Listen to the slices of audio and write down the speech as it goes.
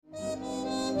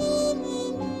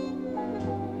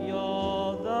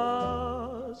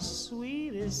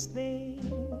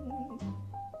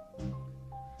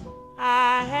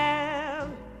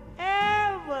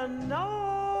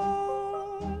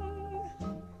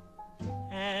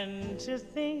And to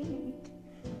think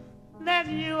that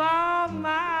you are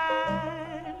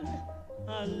mine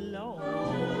alone.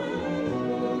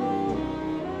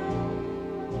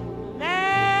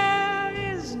 There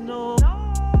is no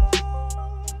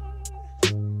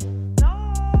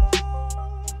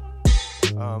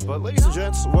But ladies and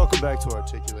gents, welcome back to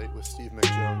Articulate with Steve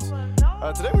McJones.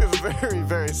 Today we have a very,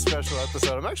 very special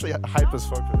episode. I'm actually hype as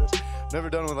fuck for this. Never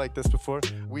done one like this before.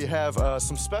 We have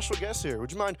some special guests here.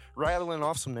 Would you mind rattling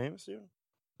off some names, dude?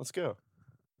 Let's go.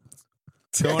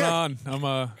 What's going on?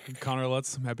 I'm Connor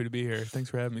Lutz. I'm happy to be here. Thanks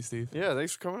for having me, Steve. Yeah,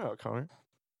 thanks for coming out, Connor.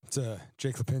 It's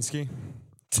Jake Lipinsky.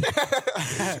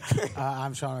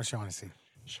 I'm OShaunghnessy.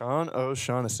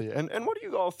 OShaunghnessy. And what do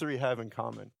you all three have in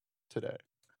common today?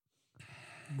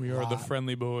 We are the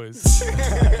friendly boys.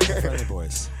 Friendly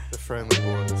boys. The friendly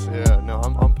boys. Yeah, no,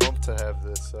 I'm pumped to have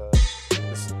this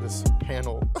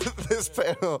panel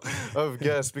of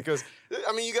guests because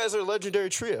I mean you guys are a legendary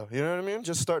trio. You know what I mean?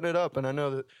 Just starting it up, and I know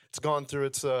that it's gone through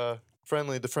its The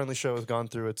friendly show has gone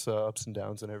through its ups and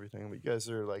downs and everything. But you guys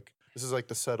are like this is like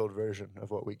the settled version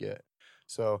of what we get.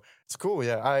 So it's cool,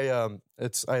 yeah. I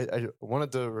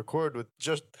wanted to record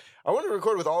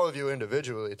with all of you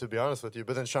individually, to be honest with you.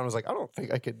 But then Sean was like, I don't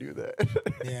think I could do that.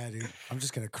 Yeah, dude. I'm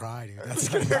just gonna cry, dude. That's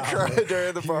gonna cry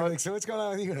during the pod. Like, so what's going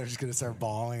on with you? And I'm just gonna start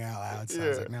bawling out loud. So I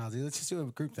was like, no, dude, let's just do a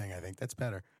group thing. I think that's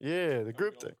better. Yeah, the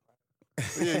group thing.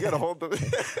 Yeah, you gotta hold them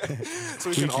so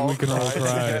we can all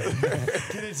cry.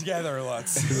 Get it together,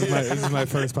 Lutz. This is my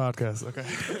first podcast. Okay.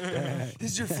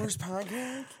 This is your first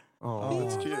podcast? Oh,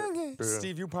 that's cute.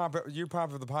 Steve, you pop for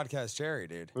the podcast cherry,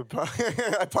 dude.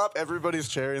 I pop everybody's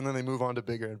cherry, and then they move on to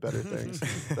bigger and better things.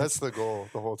 That's the goal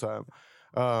the whole time.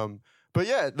 But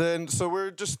yeah, then so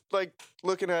we're just like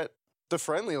looking at the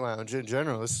Friendly Lounge in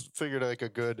general. This figured like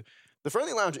the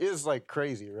Friendly Lounge is like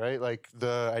crazy, right? Like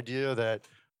the idea that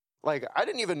like I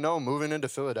didn't even know moving into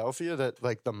Philadelphia that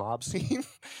like the mob scene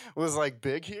was like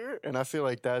big here, and I feel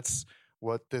like that's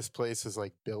what this place is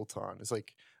like built on. It's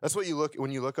like that's what you look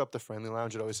when you look up the Friendly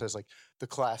Lounge. It always says like the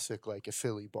classic like a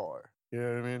Philly bar. You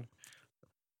know what I mean?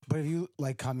 But if you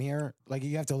like come here, like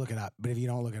you have to look it up. But if you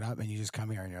don't look it up and you just come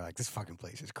here and you're like, this fucking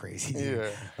place is crazy, dude. Yeah.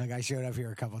 Like I showed up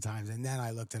here a couple times and then I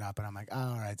looked it up and I'm like,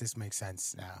 oh, all right, this makes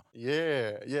sense now.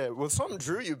 Yeah. Well, something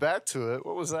drew you back to it.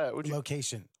 What was that?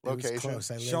 Location. Location. It was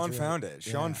close. Sean found it.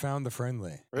 Sean found the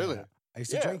Friendly. Really? Yeah. I used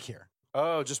to drink here.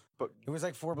 Oh, it was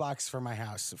like 4 blocks from my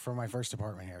house, from my first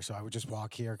apartment here. So I would just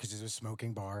walk here because it was a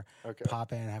smoking bar,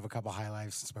 pop in, have a couple high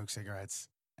lifes, smoke cigarettes,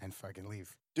 and fucking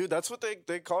leave. Dude, that's what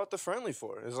they call it the Friendly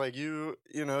for. It's like you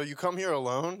come here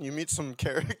alone, you meet some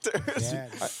characters. Yeah.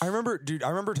 I remember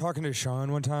talking to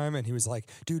Sean one time, and he was like,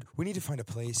 dude, we need to find a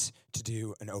place to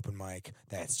do an open mic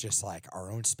that's just like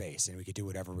our own space, and we could do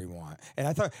whatever we want. And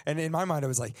I thought, and in my mind, I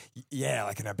was like, yeah,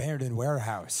 like an abandoned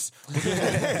warehouse.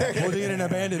 We'll do an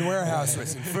abandoned warehouse with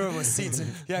some food, with seats,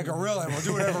 and gorilla, and we'll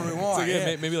do whatever we want.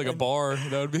 So maybe like a bar.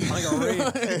 That would be like a rave.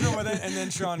 And then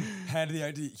Sean had the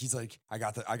idea. He's like, I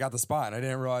got the spot, and I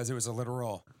didn't realize it was a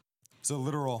literal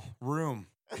room.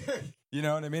 You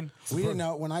know what I mean? We didn't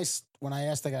know when I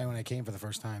asked the guy when I came for the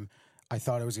first time. I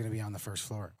thought it was going to be on the first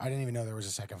floor. I didn't even know there was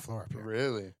a second floor up here.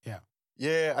 Really? Yeah.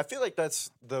 Yeah, I feel like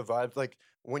that's the vibe. Like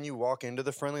when you walk into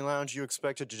the Friendly Lounge, you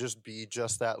expect it to just be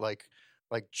just that, like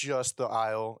just the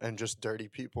aisle and just dirty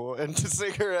people and just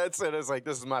cigarettes. And it's like,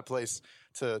 this is my place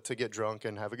to get drunk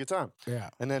and have a good time. Yeah.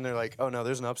 And then they're like, oh no,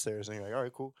 there's an upstairs. And you're like, all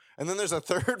right, cool. And then there's a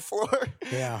third floor.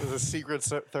 Yeah. There's a secret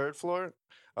third floor.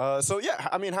 So yeah,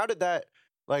 I mean, how did that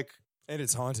like? And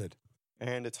it's haunted.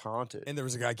 And it's haunted. And there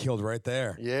was a guy killed right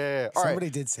there. Yeah.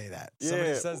 Somebody did say that. Yeah.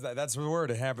 Somebody says that. That's the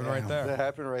word. It happened right there. That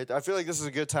happened right there. I feel like this is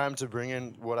a good time to bring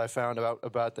in what I found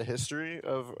about the history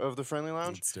of the Friendly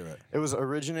Lounge. Let's do it. It was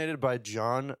originated by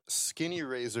John Skinny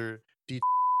Razor D.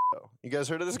 You guys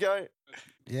heard of this guy?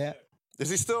 Yeah. Is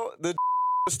he still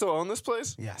own this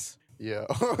place? Yes. Yeah.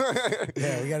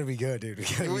 Yeah, we got to be good, dude. We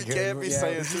can't be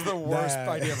saying This is the worst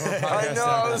idea of our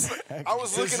podcast. I know. I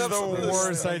was looking up the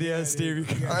worst idea, Steve.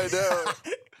 I know.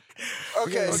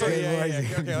 Okay, so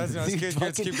Okay,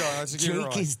 let's keep going. Let's keep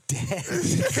Jake is dead.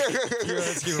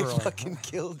 Let's keep it rolling. Fucking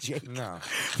killed Jake. No.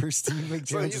 For Steve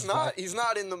McJones. So he's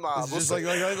not in the mob. It's just like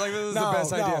this is the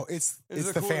best idea. No, it's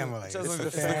the family. It's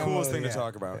the coolest thing to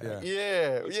talk about. Yeah.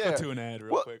 Yeah. Go to an ad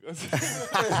real quick.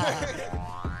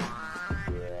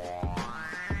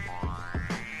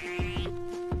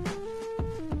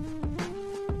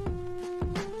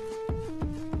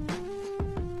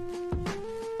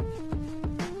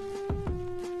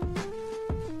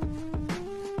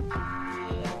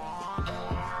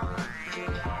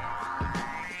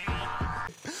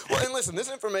 Well, and listen, this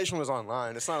information was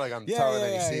online. It's not like I'm telling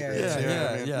any secrets.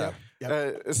 Yeah.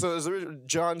 So is there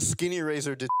John Skinny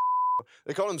Razor did.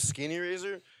 They called him Skinny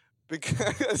Razor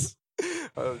because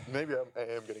maybe I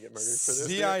am going to get murdered for this.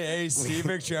 CIA Steve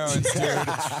McJones,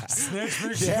 dude. Snitch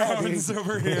McJones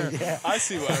over here. Yeah. I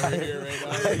see why we're here right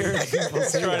now.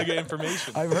 He's trying to get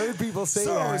information. I've heard people say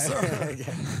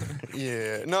that.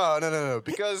 Yeah, no.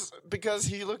 Because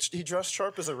he dressed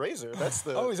sharp as a razor. That's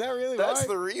the. Oh, is that really That's why?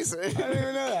 the reason. I didn't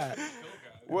even know that.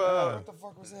 Well, What the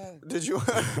fuck was that? did you?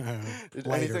 Did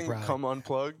Lighter, anything probably. come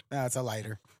unplugged? No, it's a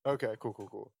lighter. Okay,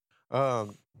 cool.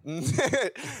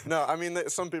 No, I mean,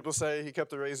 some people say he kept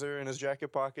the razor in his jacket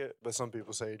pocket, but some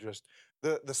people say he dressed.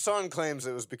 The son claims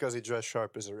it was because he dressed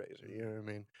sharp as a razor. You know what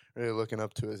I mean? Really looking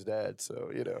up to his dad. So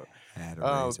Had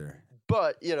a razor.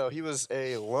 But he was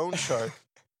a loan shark.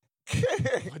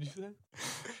 What'd you say?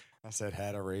 I said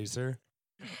had a razor.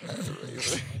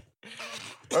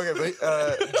 Okay,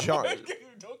 but John.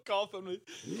 Don't call for me.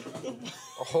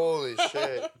 Holy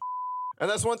shit. And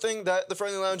that's one thing that the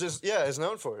Friendly Lounge is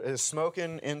known for, is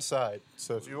smoking inside.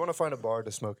 So if you want to find a bar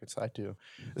to smoke inside too,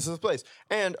 this is the place.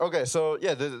 And okay, so he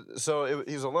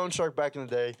was a loan shark back in the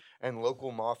day and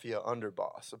local mafia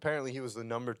underboss. Apparently he was the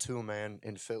number 2 man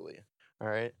in Philly. All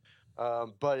right.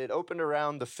 But it opened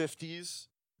around the 50s,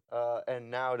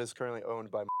 and now it is currently owned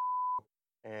by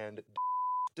and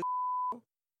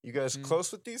you guys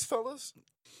close with these fellas?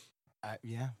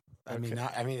 Yeah. I Okay.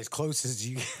 mean, as close as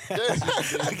you.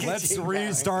 Let's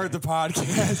restart the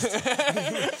podcast.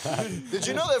 Did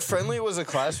you know that Friendly was a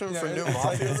classroom for new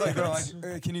mafia? It's like they're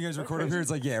like, can you guys record up here? It's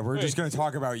like, yeah, we're just going to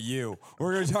talk about you.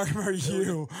 We're going to talk about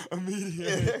you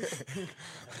immediately.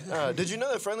 Did you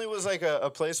know that Friendly was like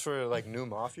a place for like new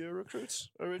mafia recruits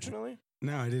originally?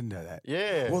 No, I didn't know that.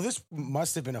 Yeah. Well, this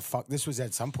must have been this was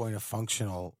at some point a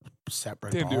functional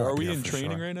separate. Damn, dude, bar are up we here in for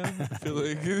training sure. right now? I feel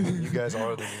like you guys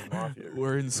are the new mafia.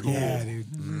 we're in school. Yeah, dude.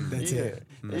 That's it.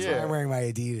 That's why I'm wearing my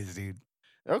Adidas, dude.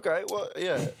 Okay, well,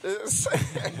 yeah.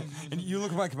 And you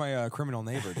look like my criminal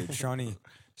neighbor, dude. Shawnee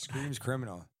screams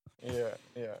criminal. Yeah.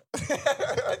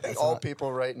 I think all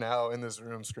people right now in this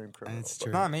room scream criminal. That's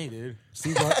true. Not me, dude.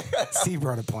 Steve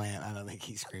brought a plant. I don't think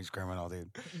he screams criminal, dude.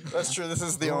 That's true. This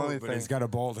is the only But thing. he's got a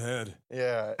bald head.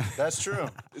 Yeah, that's true.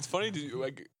 It's funny.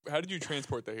 How did you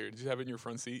transport that here? Did you have it in your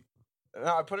front seat?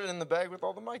 No, I put it in the bag with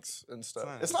all the mics and stuff.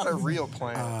 Nice. It's not a real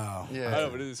plant. Oh. Yeah. I know,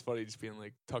 but it is funny just being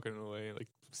like tucking it away, like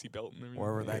seatbelt and everything.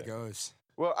 Wherever that goes.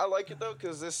 Well, I like it though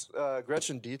because this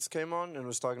Gretchen Dietz came on and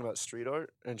was talking about street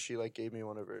art, and she like gave me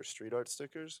one of her street art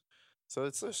stickers. So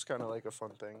it's just kind of like a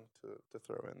fun thing to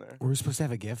throw in there. Were we supposed to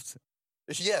have a gift?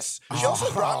 Yes, she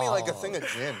also brought me like a thing of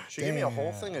gin. She gave me a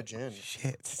whole Damn. thing of gin,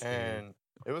 Shit. and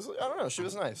it was I don't know. She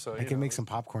was nice. So I can make some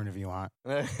popcorn if you want.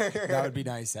 That would be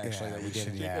nice, actually. Yeah, that we we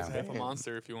should, did. yeah. Half a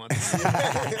monster if you want.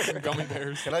 Gummy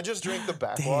bears. Can I just drink the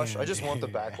backwash? Damn, I just want the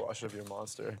dude. backwash of your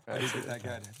monster. actually. That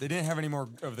good. They didn't have any more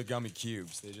of the gummy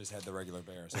cubes. They just had the regular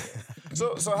bears.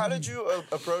 So how did you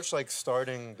approach like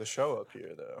starting the show up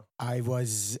here though?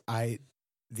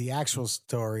 The actual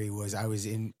story was I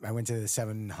went to the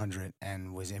 700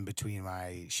 and was in between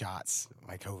my shots,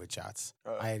 my COVID shots.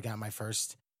 I had gotten my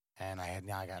first and I had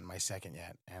not gotten my second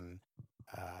yet. And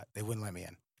they wouldn't let me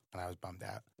in. And I was bummed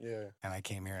out. Yeah. And I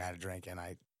came here and had a drink and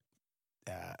I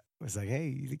was like, hey,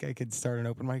 you think I could start an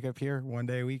open mic up here one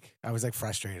day a week? I was like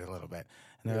frustrated a little bit.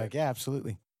 And they're Yeah. like, yeah,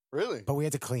 absolutely. Really? But we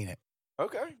had to clean it.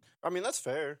 Okay. I mean that's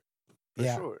fair. For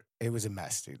Yeah. sure. It was a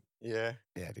mess, dude. Yeah.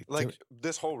 Yeah, dude. Like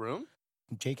this whole room?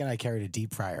 Jake and I carried a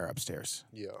deep fryer upstairs.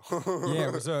 Yeah.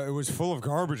 Yeah, it was full of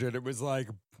garbage, and it was like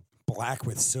black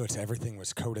with soot. Everything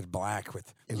was coated black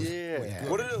with. Yeah.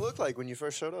 What did it look like when you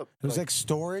first showed up? It was like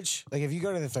storage. Like if you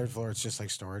go to the third floor, it's just like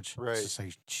storage. Right. It's just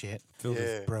like shit. Filled with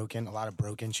Yeah. Broken. A lot of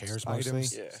broken chairs mostly.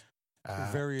 items.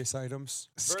 Yeah. various items,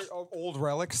 very old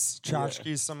relics,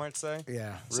 tchotchkes, some might say.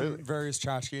 Yeah. Some various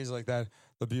tchotchkes like that.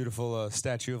 The beautiful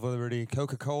Statue of Liberty,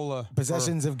 Coca-Cola,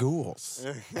 Possessions of ghouls.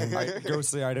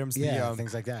 ghostly items. Yeah,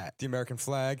 things like that. The American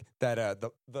flag. That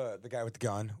the guy with the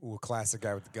gun. Ooh, classic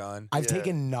guy with the gun. I've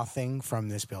taken nothing from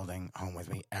this building home with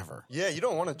me ever. Yeah, you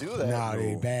don't want to do that. No,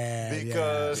 dude, bad.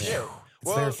 Because yeah.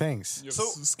 It's their things. You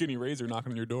have skinny razor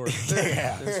knocking on your door.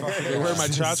 Yeah. Where are my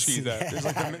tchotchkes at? There's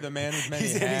like the man with many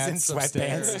He's in hats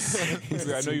sweatpants. upstairs. He's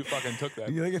like, I know you fucking took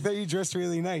that. You're like, I thought you dressed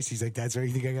really nice. He's like, that's where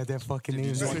you think I got that fucking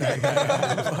name.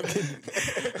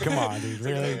 Come on, dude.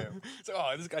 Really? It's like,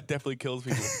 oh, this guy definitely kills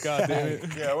people. God damn it.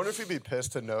 Yeah, I wonder if he'd be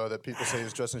pissed to know that people say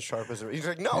he's dressed as sharp as a. He's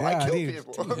like, no, Yeah, I kill dude,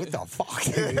 people. dude, what the fuck?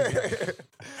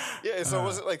 Yeah, so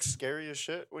was it like scary as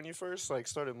shit when you first like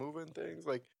started moving things?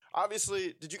 Like,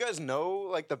 obviously, did you guys know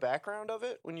like the background of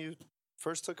it when you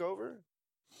first took over?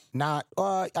 Not.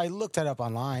 I looked that up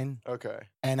online, Okay.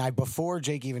 and before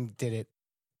Jake even did it,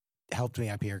 helped me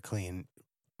up here clean.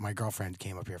 my girlfriend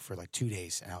came up here for like 2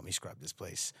 days and helped me scrub this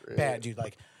place. Really? Bad, dude.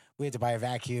 Like we had to buy a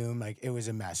vacuum. Like it was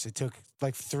a mess. It took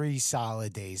like 3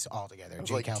 solid days altogether. It was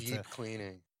Jake like helped deep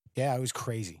cleaning. Yeah, it was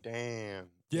crazy. Damn.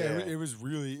 Yeah, it was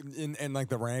really, and like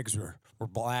the rags were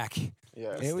black.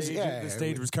 Yeah. It was The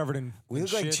stage was covered in. We in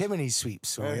looked like shit. chimney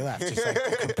sweeps when we left, just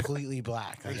like completely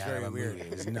black. Like was out of very a weird. movie.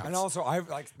 It was nuts. And also, I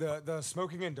like the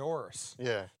smoking indoors.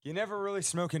 Yeah. You never really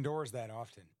smoke indoors that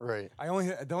often. Right.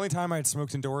 The only time I had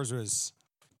smoked indoors was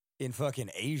in fucking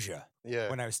Asia Yeah.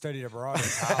 when I studied abroad in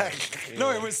college.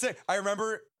 No, it was sick. I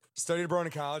remember studied abroad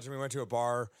in college, and we went to a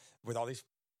bar with all these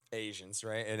Asians,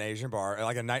 right? An Asian bar,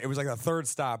 like a night. It was like a third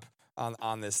stop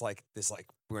on this like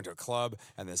we went to a club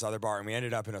and this other bar, and we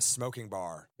ended up in a smoking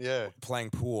bar Yeah. playing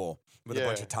pool with a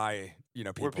bunch of Thai,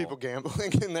 people. Were people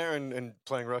gambling in there and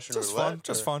playing Russian Just roulette? fun,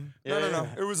 just or- fun. Yeah, No. yeah.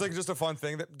 It was like just a fun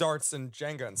thing, that darts and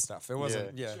Jenga and stuff. It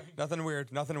wasn't, nothing weird.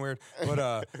 But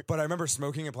I remember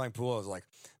smoking and playing pool. I was like,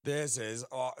 this is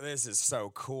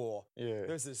so cool. Yeah.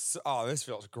 This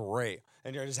feels great.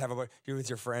 And you just have you're with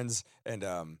your friends,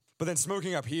 and but then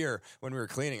smoking up here when we were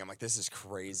cleaning, I'm like, this is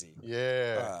crazy.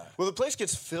 Yeah. Well, the place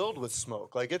gets filled with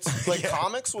smoke. Like it's like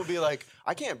comics will be like,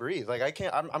 I can't breathe. Like I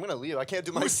can't. I'm gonna leave. I can't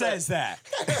do my. Who set." says that?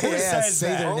 Yeah, Who says say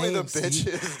that? their Only names, the dude.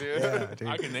 bitches, dude. Yeah, dude.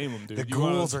 I can name them, dude. The You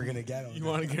wanna- ghouls are gonna get them. You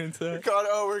want to get into that? God,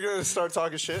 we're gonna start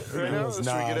talking shit right now. No, Should we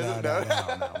get into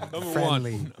it? no. Number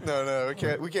Friendly. one. No,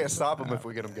 we can't stop them if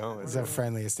we get them going. It's a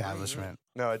friendly establishment.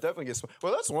 No, it definitely gets.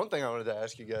 Well, that's one thing I wanted to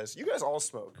ask you guys. You guys all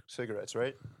smoke cigarettes,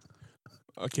 right?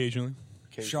 Occasionally.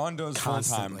 Sean does full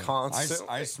time. Constantly.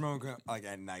 I smoke like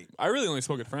at night. I really only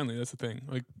smoke at Friendly. That's the thing.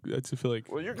 Like, I just feel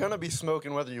like, Well, you're gonna be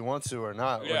smoking whether you want to or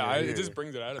not. when yeah, you're it here. just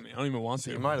brings it out of me. I don't even want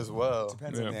So you to. might as well.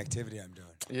 Depends Yeah. on the activity I'm doing.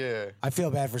 Yeah. I feel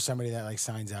bad for somebody that like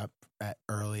signs up at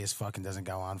early as fuck and doesn't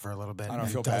go on for a little bit. I don't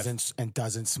and feel bad.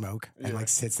 doesn't smoke and Yeah. like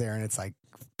sits there and it's like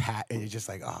and you're just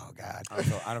like, oh god. I don't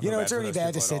feel You know, bad it's for already those bad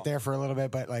people to at sit all. there for a little bit,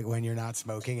 but like when you're not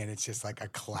smoking and it's just like a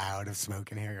cloud of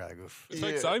smoke in here, you're like, oof. It's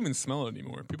like, Yeah. so I don't even smell it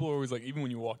anymore. People are always like, even when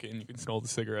you walk in, you can smell the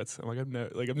cigarettes. I'm like,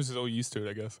 I'm just so used to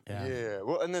it, I guess. Yeah.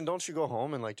 Well, and then don't you go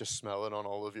home and like just smell it on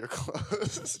all of your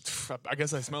clothes? I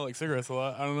guess I smell like cigarettes a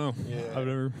lot. I don't know. Yeah. I've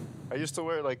never. I used to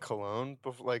wear like cologne,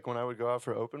 like when I would go out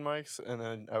for open mics, and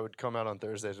then I would come out on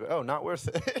Thursdays. Oh, not worth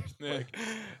it. Yeah. Like,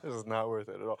 this is not worth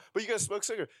it at all. But you guys smoke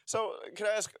cigarettes. So can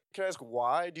I ask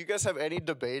why? Do you guys have any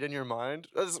debate in your mind?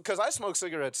 Because I smoke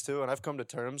cigarettes too, and I've come to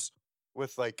terms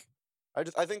with like, I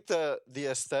think the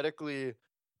aesthetically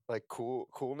like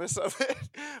coolness of it,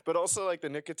 but also like the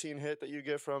nicotine hit that you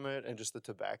get from it, and just the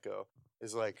tobacco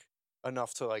is like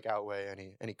enough to like outweigh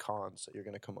any cons that you're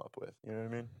gonna come up with. You know what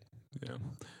I mean? Yeah.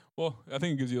 Well, I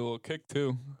think it gives you a little kick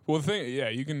too. Well, the thing, yeah,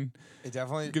 you can. It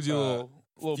definitely Gives you a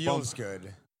little feels bump.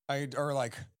 good.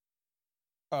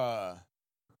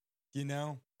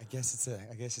 I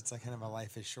guess it's like kind of a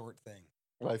life is short thing.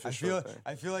 Life is short thing.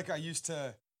 I feel like I used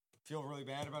to feel really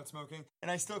bad about smoking,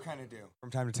 and I still kind of do from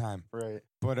time to time. Right.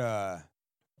 But I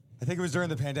think it was during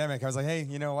the pandemic. I was like, hey,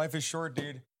 life is short,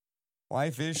 dude.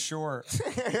 Life is short.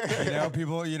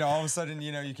 People, all of a sudden,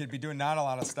 you could be doing not a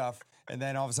lot of stuff, and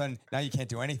then all of a sudden, now you can't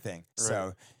do anything.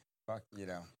 So, fuck,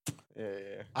 Yeah.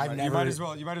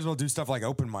 you might as well do stuff like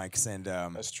open mics and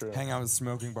That's true. hang out with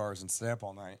smoking bars and stay up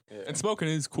all night. Yeah. And smoking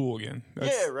is cool again.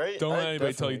 Yeah, right? Don't I let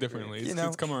anybody tell you definitely agree. differently.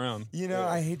 It's come around.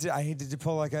 I hate to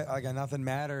pull like a nothing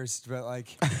matters, but like,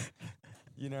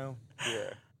 Yeah.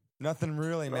 nothing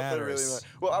really Nothing matters. really matters.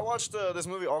 Well, I watched this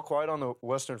movie All Quiet on the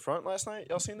Western Front last night.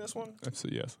 Y'all seen this one?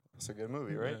 Absolutely, yes. It's a good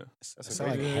movie, right? Yeah. That's I saw a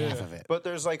like great half of it. But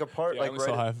there's like a part Yeah, I like only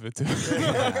saw right. half of it too.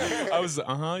 I was,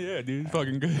 yeah, dude,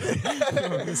 fucking good.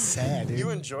 It's sad, dude. You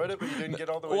enjoyed it, but you didn't get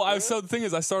all the way. Well, through the thing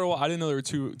is, I didn't know there were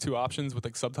two options with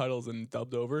like subtitles and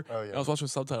dubbed over. Oh, yeah. And I was watching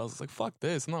with subtitles. I was like, fuck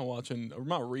this. I'm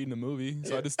not reading a movie.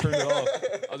 So I just turned it off.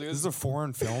 I was like, This is a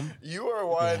foreign film. You are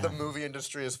why the movie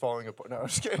industry is falling apart. No, I'm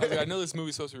just kidding. I know this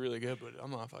movie's supposed to be really good, but I'm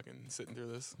not fucking sitting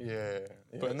through this. Yeah.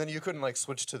 But- And then you couldn't like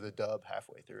switch to the dub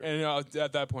halfway through. And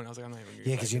at that point, I was like, I'm not even gonna Yeah,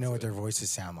 get because back you know into what their it. voices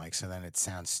sound like, so then it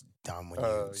sounds dumb when Oh,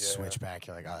 you yeah. switch back.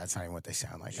 You're like, oh, that's not even what they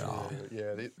sound like at all.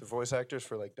 Yeah, the voice actors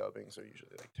for like dubbings are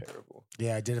usually like terrible.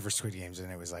 Yeah, I did it for Squid Games, and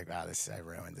it was like, wow, I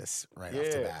ruined this right off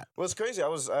the bat. Well, it's crazy.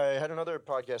 I had another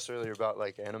podcast earlier about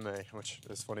like anime, which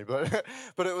is funny, but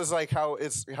but it was like how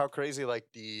crazy like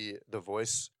the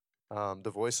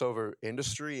voiceover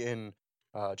industry in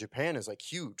Japan is like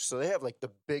huge. So they have like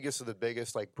the biggest of the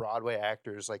biggest like Broadway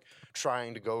actors like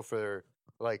trying to go for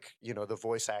like the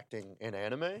voice acting in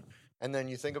anime. And then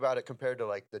you think about it compared to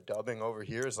like the dubbing over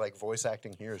here is like voice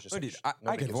acting here is just. Dude, like, I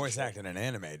nobody can gives a voice shit. act in an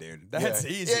anime, dude. That's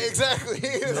easy. Yeah, exactly.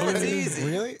 It's easy.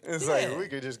 Really? It's like we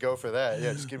could just go for that.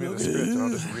 Yeah, just give me the script and I'll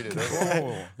just read it over.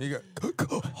 Oh, you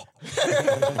go.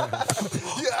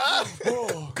 Yeah.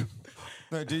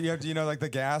 No, do you know like the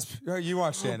gasp? Oh, you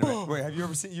watched anime. Wait, have you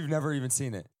ever seen? You've never even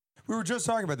seen it. We were just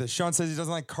talking about this. Sean says he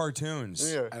doesn't like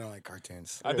cartoons. Yeah. I don't like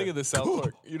cartoons. I think of the South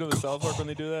Park. You know the South Park when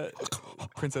they do that?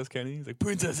 Princess Kenny. He's like,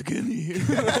 Princess Kenny.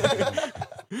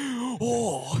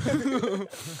 Oh.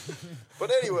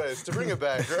 But anyways, to bring it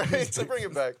back, right? To bring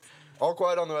it back, All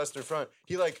Quiet on the Western Front.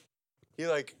 He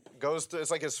goes to,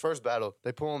 it's like his first battle.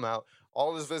 They pull him out.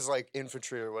 All of his like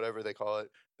infantry or whatever they call it.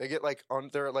 They get like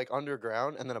they're like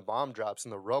underground, and then a bomb drops,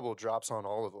 and the rubble drops on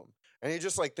all of them. And he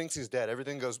just like thinks he's dead.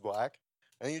 Everything goes black,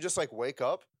 and you just like wake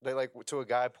up. They like to a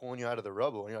guy pulling you out of the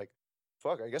rubble, and you're like,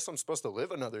 "Fuck, I guess I'm supposed to live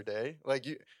another day." Like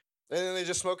you, and then they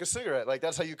just smoke a cigarette. Like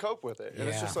that's how you cope with it. And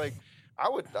it's just like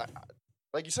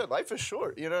like you said, life is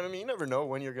short. You know what I mean? You never know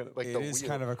when you're gonna like. It the is wheel.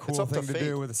 kind of a It's cool up thing to fate.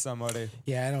 do with somebody.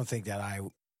 Yeah, I don't think that I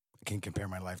can compare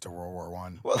my life to World War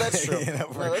One. Well, that's true. You know,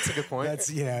 No, that's a good point. That's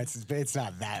it's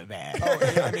not that bad. Oh,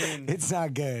 yeah, I mean, it's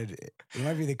not good. It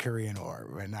might be the Korean War,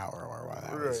 but not World War One.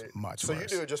 That was Right. much So worse.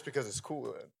 you do it just because it's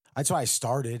cool, then? That's why I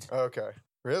started. Okay.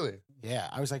 Really? Yeah,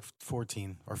 I was like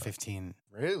 14 or 15.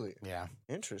 Really? Yeah,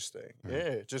 Interesting. Mm.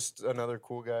 Yeah, just another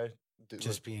cool guy.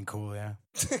 just being cool. Yeah,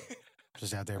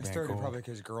 just out there I being started cool. probably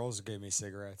because girls gave me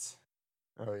cigarettes.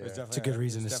 Oh It was yeah. It's a good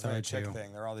reason it was to definitely start, a chick too.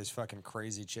 thing. There are all these fucking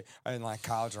crazy chicks. I didn't like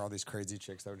college. There are all these crazy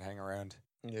chicks that would hang around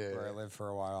Yeah. where I lived for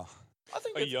a while. I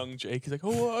think A it's, young Jake. He's like,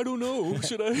 oh, I don't know.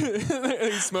 Should I?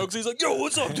 And he smokes. He's like, yo,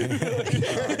 what's up, Jake?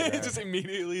 Just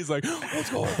immediately, he's like, what's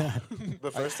going on?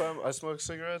 the first time I smoked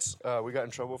cigarettes, we got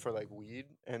in trouble for like weed,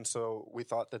 and so we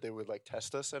thought that they would like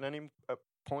test us at any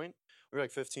point. We were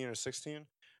like 15 or 16,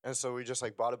 and so we just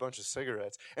like bought a bunch of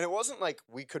cigarettes, and it wasn't like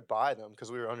we could buy them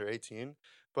because we were under 18.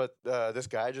 But this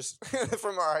guy just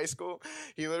from our high school,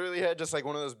 he literally had just like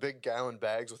one of those big gallon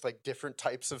bags with like different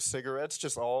types of cigarettes,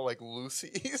 just all like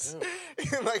loosies,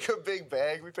 in like a big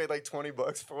bag. We paid like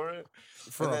 $20 for it.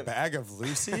 For And a then- bag of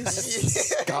Lucy's?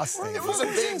 disgusting. It was a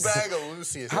big bag of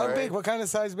loosies. How alright? big? What kind of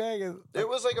size bag is? It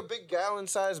was like a big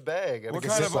gallon-sized bag. I What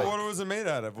think kind it's of, just what was it made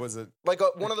out of? Was it like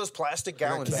one of those plastic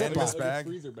gallon Like a bags. Ziploc Like bag? a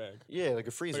freezer bag. Yeah, like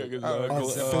a freezer. Like a- Oh, Oh,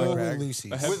 Ziploc full bag.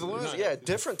 Lucy's. I have- With loose, yeah,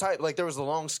 different type. Like there was the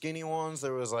long, skinny ones.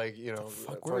 There was like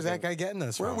Where was that guy getting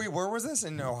this from? Where was this?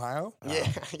 In Ohio? Yeah,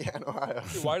 yeah, in Ohio.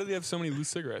 Why do they have so many loose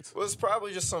cigarettes? It was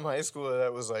probably just some high schooler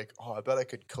that was like, oh, I bet I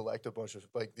could collect a bunch of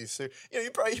like these. You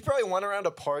probably went around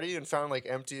a party and found like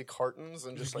empty cartons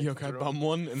and just like. Yo, can I threw bum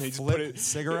one? And they just Flip put it.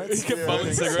 cigarettes? He kept Yeah.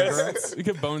 bumming Cigarettes? cigarettes. He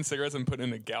kept bumming cigarettes and put it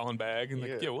in a gallon bag. And like,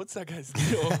 Yeah. yo, what's that guy's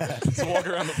deal? Just walk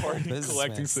around the party Businessman.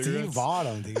 collecting Steve cigarettes. bought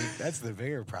them, dude. That's the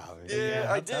bigger problem. Yeah,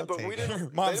 I I'll did, but take we it.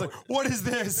 didn't. Mom's they like, what is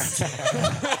this?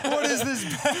 What is this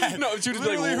bag? No, she was like,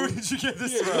 Literally, well, who did you get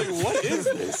this yeah, from? like, what is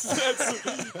this?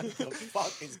 That's What the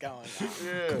fuck is going on?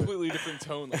 Yeah. completely different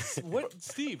tone. Like, what,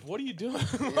 Steve? What are you doing?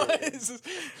 What is this?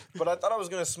 But I thought I was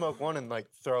gonna smoke one and like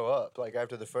throw up like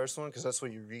after the first one because that's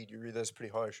what you read. You read that's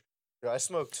pretty harsh. Yeah, I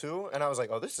smoked 2 and I was like,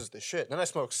 oh, this is the shit. Then I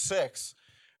smoked 6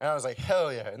 and I was like,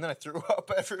 hell yeah. And then I threw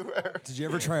up everywhere. Did you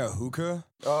ever try a hookah?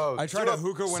 Oh, I tried threw a up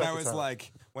hookah when I second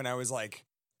was time. like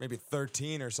maybe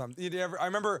 13 or something. I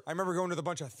remember going with a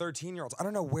bunch of 13-year-olds. I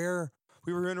don't know where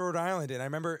we were in Rhode Island, and I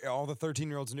remember all the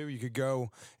 13-year-olds knew you could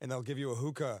go and they'll give you a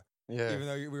hookah, Yeah. even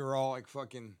though we were all like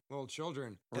fucking little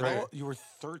children. And Right. all- You were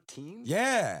 13?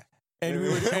 yeah. And we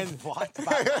would and What?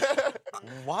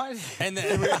 What? and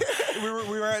then we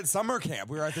were at summer camp.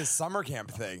 We were at this summer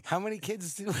camp thing. How many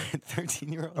kids do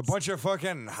 13-year-olds? A bunch of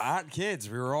fucking hot kids.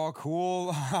 We were all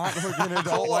cool, hot looking adult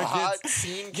Cool, like hot kids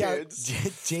scene Yeah, kids.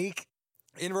 Jake.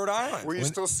 in Rhode Island. Were you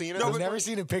still seeing it? No, I've but- never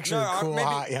seen a picture No, of cool, maybe-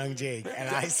 hot young Jake, and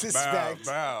I suspect.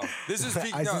 Bow. This is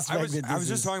peak. I No, suspect that I was this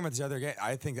just is- talking about this other game.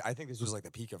 I think this was like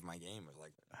the peak of my game. It was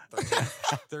like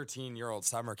 13-year-old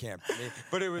summer camp.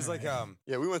 But it was like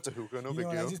Yeah, we went to hookah. No You big know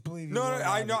what, I deal. just believe you. no, more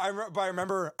I now. know. But I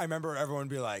remember everyone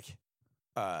be like,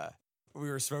 we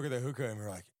were smoking the hookah and we were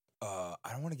like,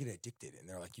 I don't want to get addicted. And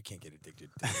they're like, you can't get addicted.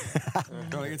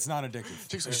 They're like, it's not addictive.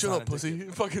 Chicks like, It's shut not up, pussy.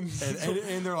 addictive." Fucking.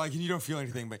 And they're like, you don't feel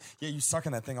anything, but yeah, you suck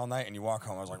on that thing all night and you walk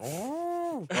home. I was like, oh.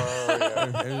 Oh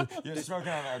yeah. You're smoking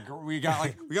on that. We got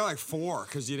like 4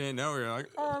 because you didn't know. We were like,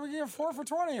 oh, we get 4 for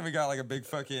 20, and we got like a big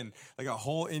fucking like a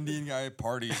whole Indian guy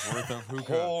party's worth of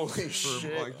hookah. Holy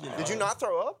shit! like, you know. Did you not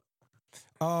throw up?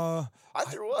 I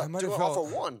threw up. I might Two have off felt-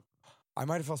 of one. I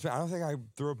might have felt. I don't think I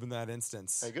threw up in that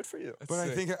instance, Hey, good for you. but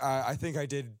I think I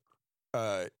did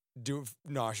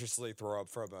nauseously throw up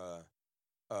from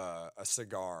a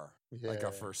cigar. like Yeah.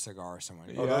 a first cigar or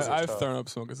something. Oh, those are I've tough. thrown up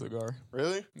smoke a cigar.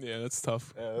 Really? Yeah, that's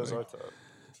tough. Yeah, those Like, are tough.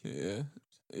 Yeah,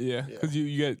 Yeah. because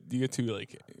you get too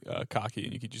like cocky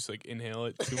and you could just like inhale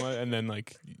it too much, and then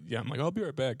like I'm like, I'll be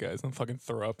right back, guys. I'm fucking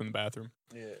throw up in the bathroom.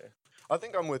 Yeah. I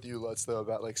think I'm with you, Lutz, though,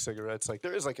 about like cigarettes. Like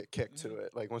there is like a kick to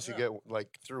it. Like once you get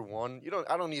like through one,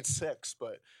 I don't need 6,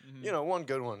 but one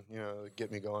good one, get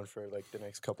me going for like the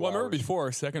next couple Well, I hours. remember before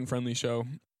our second friendly show,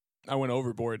 I went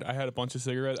overboard. I had a bunch of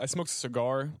cigarettes. I smoked a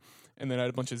cigar, and then I had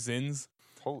a bunch of Zins.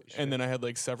 Holy shit. And then I had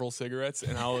like several cigarettes,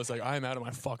 and I was like, I'm out of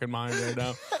my fucking mind right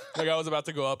now. Like I was about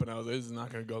to go up, and I was like, this is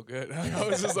not gonna go good. I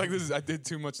was just like, I did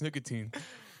too much nicotine.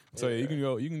 So yeah,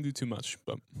 you can do too much,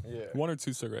 but 1 or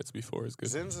 2 cigarettes before is good.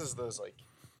 Zins is those like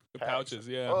The pouches,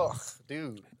 yeah. Ugh,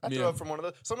 dude. I threw Yeah. up from one of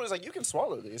those. Somebody was like, you can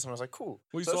swallow these. And I was like, cool.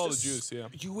 Well, you So it's swallow the just- juice, yeah.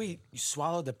 You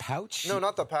swallowed the pouch? No,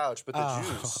 not the pouch, but the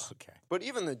juice. Okay. But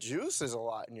even the juice is a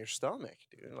lot in your stomach,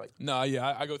 dude. Like, No,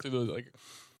 yeah, I go through those like.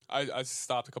 I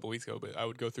stopped a couple weeks ago, but I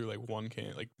would go through like 1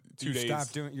 can, like 2 You days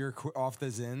stopped doing. You're off the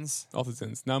Zins. off the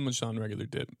Zins. Now I'm just on regular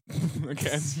dip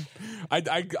again.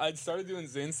 I started doing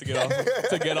Zins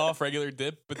to get off regular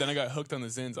dip, but then I got hooked on the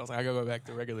Zins. I was like, I gotta go back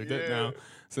to regular dip now.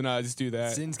 So now I just do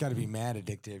that. Zins got to be mad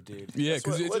addictive, dude. Yeah,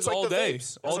 because what- it's it's just like all the day,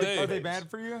 vapes. all It's like- day. Are they bad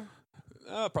for you?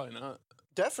 Probably not.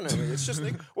 definitely. It's just,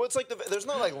 well, it's like, there's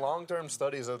no like long-term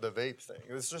studies of the vape thing.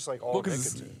 It's just like all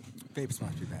 'cause nicotine. Vapes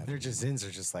must be bad. They're just Zins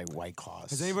are just like White Claws.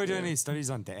 Has anybody done any studies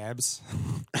on dabs?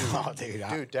 Oh, dude.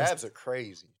 Dude, dabs are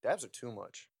crazy. Dabs are too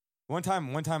much. One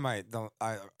time, I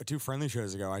 2 friendly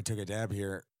shows ago, I took a dab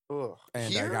here Ugh.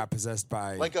 and Here? I got possessed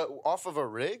by Like off of a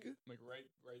rig? Like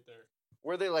right there.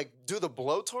 Where they like do the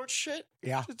blowtorch shit?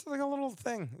 Yeah. Just like a little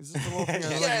thing. It's just a little thing.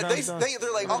 Yeah,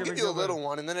 they're like, Not I'll a give big you a deal, but- little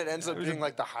one, and then it ends up being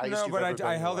like the highest No, you've but ever been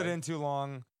I in held your it life. in too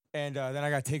long, and then I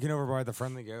got taken over by the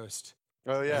friendly ghost.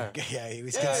 Oh yeah. Yeah, he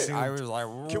was Yeah. consumed. I was like,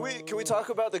 Can we talk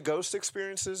about the ghost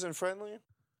experiences in Friendly?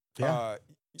 Yeah.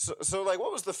 So like,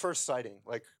 what was the first sighting?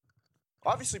 Like,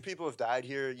 obviously people have died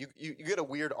here. You get a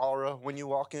weird aura when you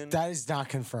walk in. That is not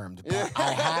confirmed, but Yeah.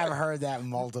 I have heard that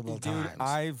multiple dude,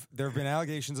 times. there have been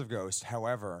allegations of ghosts.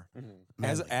 However, Mm-hmm.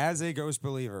 as a ghost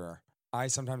believer, I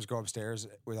sometimes go upstairs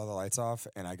with all the lights off,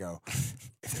 and I go,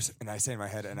 and I say in my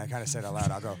head, and I kind of say it out loud.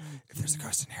 I'll go, if there's a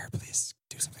ghost in here, please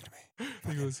do something to me.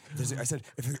 He goes, I said,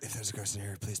 if there's a ghost in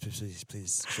here,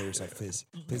 please show yourself, please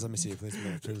let me see you, please let me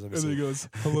and then see he you. goes,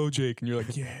 hello, Jake, and you're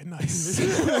like, yeah, nice.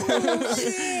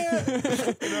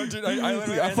 No, dude, I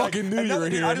literally, I and, fucking knew you another- were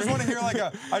dude, here. I just want to hear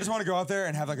I just want to go out there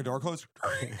and have like a door closed,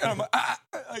 and I'm like,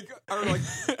 or like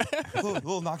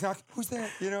little knock knock. Who's there?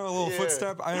 A little Yeah.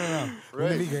 footstep. I don't know.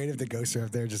 Wouldn't it be great if the ghosts are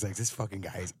up there just like, this fucking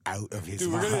guy is out of his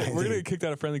Dude, mind? we're gonna get kicked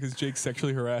out of Friendly because Jake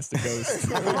sexually harassed a ghost.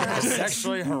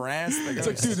 Sexually harassed the It's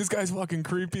like, ghost. dude, this guy's fucking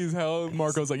creepy as hell.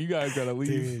 Marco's like, you guys gotta leave.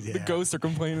 Dude, The yeah. ghosts are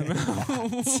complaining now.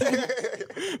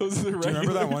 Those are the Do you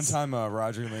remember that one regulars. time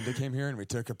Roger and Linda came here and we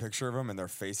took a picture of them and their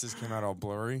faces came out all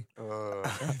blurry?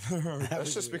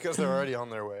 That's just because they're already on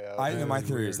their way out. My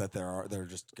theory is that they're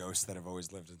just ghosts that have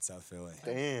always lived in South Philly.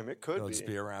 Damn, it could They'll be. just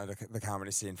be around the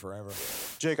comedy scene forever.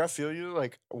 Jake, I feel you.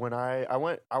 Like when I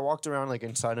walked around like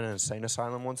inside an insane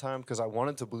asylum one time because I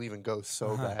wanted to believe in ghosts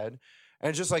so bad,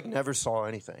 and just like never saw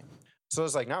anything. So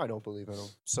it's like now I don't believe in them.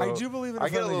 So I do believe in a I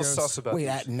get a friendly little ghost. sus about. Wait, these.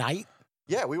 at night?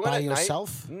 Yeah, we went By at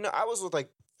yourself? night. No, I was with like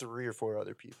 3 or 4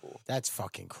 other people. That's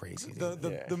fucking crazy. Dude.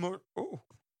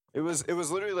 It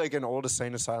was literally like an old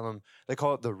insane asylum. They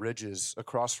call it the Ridges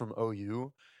across from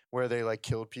OU, where they like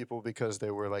killed people because they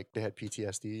had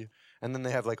PTSD, and then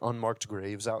they have like unmarked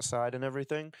graves outside and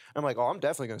everything. I'm like, oh, I'm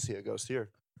definitely gonna see a ghost here.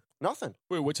 Nothing.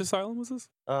 Wait, which asylum was this?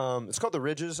 It's called the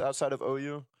Ridges outside of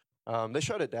OU. They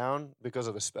shut it down because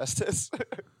of asbestos.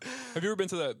 Have you ever been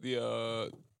to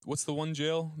the what's the one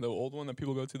jail? The old one that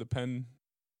people go to, the Penn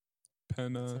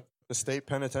The state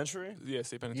penitentiary,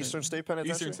 state penitentiary. Eastern State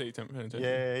Penitentiary. Eastern State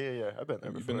Penitentiary. Yeah. I've been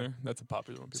there. Have you before. been there? That's a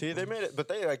popular one. See, they made it, but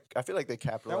they like. I feel like they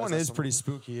capitalized. That one on is some- pretty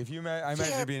spooky. If you, I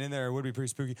imagine being in there, it would be pretty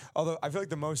spooky. Although I feel like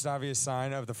the most obvious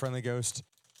sign of the friendly ghost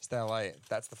is that light.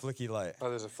 That's the flicky light. Oh,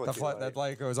 there's a flicky light. That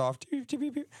light goes off.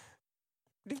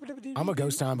 I'm a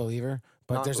ghost non-believer,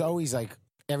 but there's Non-believer. always like,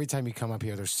 every time you come up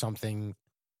here, there's something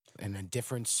in a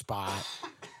different spot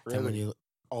than when Really? you,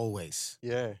 always.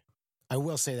 Yeah. I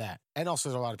will say that. And also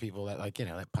there's a lot of people that like,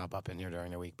 that pop up in here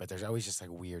during the week, but there's always just like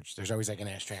weird. There's always like an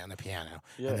ashtray on the piano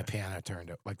Yeah. and the piano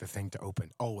turned like the thing to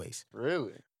open. Always.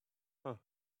 Really? Huh.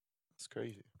 That's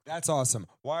crazy. That's awesome.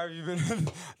 Why have you been?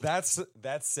 That's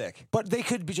sick. But they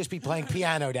could just be playing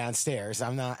piano downstairs.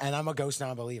 I'm a ghost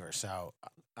non-believer, so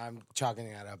I'm chalking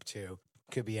that up to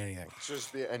could be anything. It's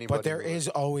just be anybody. But there who- is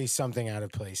always something out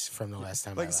of place from the last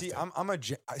time I Like, left see,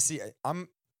 it. I'm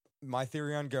my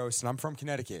theory on ghosts, and I'm from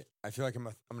Connecticut. I feel like I'm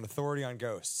an authority on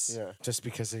ghosts. Yeah. Just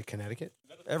because of Connecticut?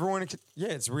 Everyone,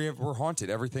 we're haunted.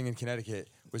 Everything in Connecticut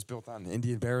was built on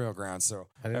Indian burial grounds, so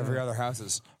every other house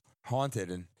is haunted.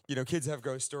 And kids have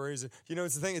ghost stories.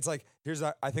 It's the thing. It's like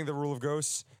I think the rule of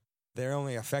ghosts: they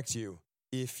only affect you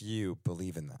if you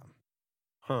believe in them.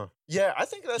 Huh. Yeah, I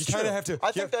think that's You kind true. of have to.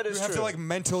 I think that is You have true. to like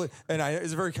mentally, and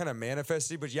it's very kind of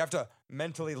manifesty, but you have to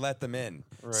mentally let them in.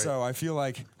 Right. So I feel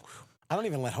like I don't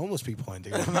even let homeless people in,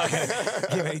 dude. I'm not going to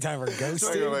give any time for ghosts,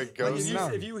 Not dude. gonna let ghosts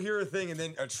if you hear a thing and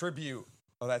then attribute,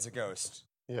 oh, that's a ghost.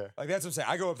 Yeah. Like that's what I'm saying.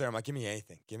 I go up there. I'm like, give me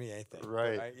anything.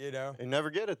 Right. But You never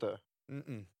get it though.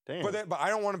 Mm-mm. Damn. But I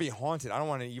don't want to be haunted. I don't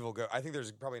want an evil ghost. I think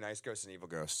there's probably nice ghosts and evil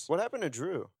ghosts. What happened to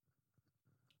Drew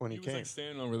when he was came? like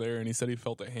standing over there, and he said he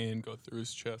felt a hand go through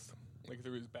his chest, like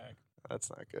through his back. That's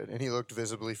not good. And he looked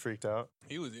visibly freaked out.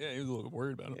 He was a little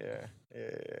worried about it.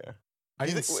 Yeah. I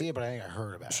You didn't think- see it, but I think I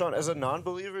heard about Sean, it. as a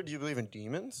non-believer, do you believe in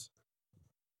demons?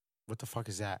 What the fuck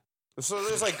is that? So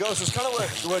there's like ghosts. It's kind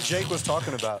of what Jake was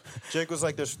talking about. Jake was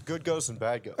like, there's good ghosts and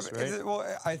bad ghosts, right? Well,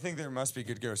 I think there must be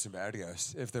good ghosts and bad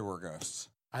ghosts if there were ghosts.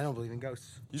 I don't believe in ghosts.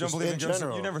 You Just don't believe in in ghosts?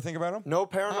 general. You never think about them? No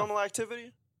paranormal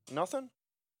activity? Nothing?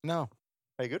 No.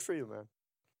 Hey, good for you, man.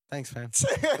 Thanks, man.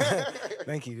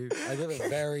 Thank you, dude. I live a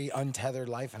very untethered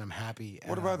life, and I'm happy.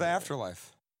 What and about the I'm-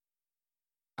 afterlife?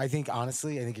 I think,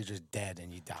 honestly, you're just dead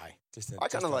and you die. I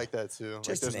kind of like that too.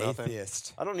 Just like, an there's nothing.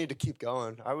 atheist. I don't need to keep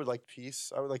going. I would like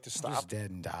peace. I would like to You're just stop. dead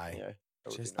and die. Yeah. that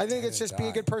would be Just- nice. I think it's Dead just and be a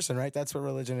die. good person, right? That's what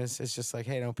religion is. It's just like,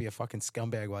 hey, don't be a fucking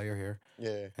scumbag while you're here.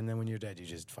 Yeah. And then when you're dead, you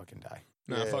just fucking die.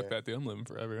 Nah, Yeah. fuck that, dude. I'm living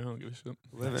forever. I don't give a shit.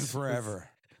 Living forever.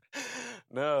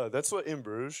 No, that's what In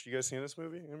Bruges. You guys seen this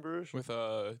movie, In Bruges? With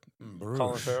Colin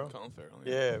Farrell. Colin Farrell.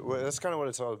 Yeah, well, that's kind of what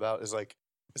it's all about. Is like,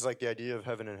 it's like the idea of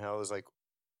heaven and hell is like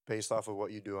based off of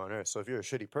what you do on earth. So if you're a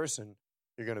shitty person,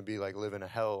 you're gonna be like living a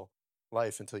hell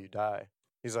life until you die.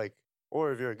 He's like,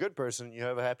 or if you're a good person, you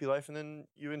have a happy life and then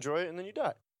you enjoy it and then you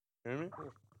die. You know what I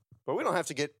mean? But we don't have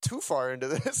to get too far into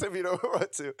this if you don't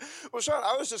want to. Well, Sean,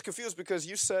 I was just confused because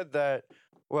you said that.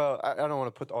 Well, I don't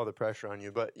want to put all the pressure on you,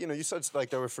 but you said like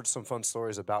there were some fun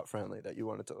stories about Friendly that you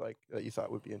wanted to that you thought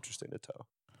would be interesting to tell.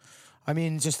 I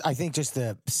mean, I think just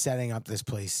the setting up this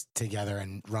place together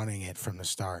and running it from the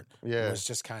start was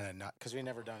just kind of nut because we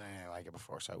never done anything like it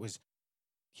before. So it was,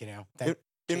 that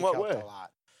In what helped way? a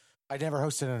lot. I never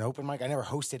hosted an open mic. I never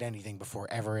hosted anything before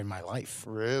ever in my life.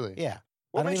 Really? Yeah.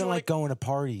 What I don't made you even like going to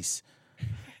parties.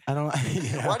 I don't.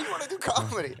 Why do you want to do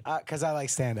comedy? Because I like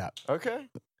stand up. Okay.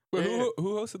 Wait, Yeah.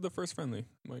 who hosted the first Friendly,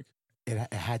 Mike? It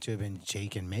had to have been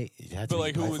Jake and me. It had to But be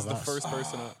like, who both was of the us. first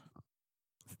person up?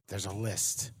 There's a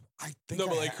list. I think No,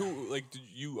 but like, who? Like, did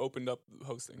you opened up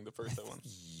hosting the first one?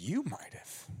 You might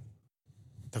have.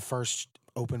 The first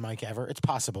open mic ever. It's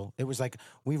possible. It was like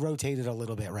we rotated a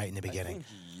little bit right in the I beginning. think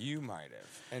you might have.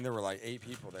 And there were like 8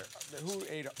 people there. Who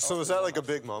ate? So was that like a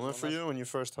big moment for you when you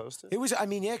first hosted? It was. I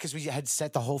mean, yeah, because we had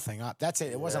set the whole thing up. That's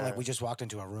it. It wasn't Yeah. like we just walked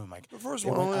into a room. Like The first it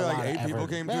one, went only a like lot of 8 people effort.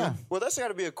 came to Yeah. it. Well, that's got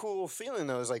to be a cool feeling,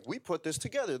 though. Is like we put this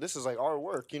together. This is like our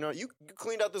work. You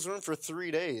cleaned out this room for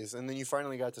 3 days, and then you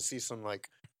finally got to see some like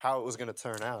how it was going to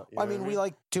turn out. You I know mean, what we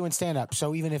like doing stand up.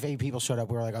 So even if 8 people showed up,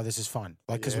 we were like, oh, this is fun.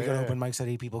 Like, because we got Yeah. open mics that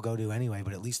 8 people go to anyway.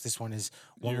 But at least this one is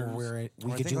one where we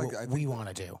Well, I could think, do like, what I we think- want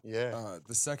to do. Yeah.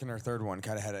 The second or third one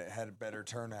kind of had better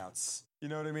turnouts. You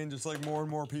know what I mean? Just like more and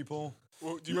more people.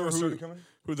 Well, do You you know remember coming?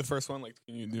 who the first one? Like,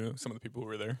 can you do some of the people who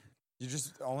were there? You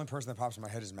just the only person that pops in my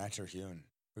head is Matt Terhune.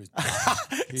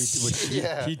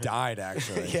 Yeah. He died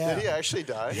actually. Yeah. Did he actually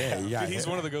die? Yeah, he got Dude, he's hit.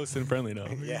 one of the ghosts in Friendly now.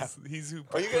 Yeah. He's who.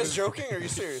 Are you put guys his- joking? Or are you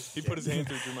serious? He put his hand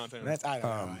through Drew Montana. That's I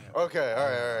don't know. Okay. All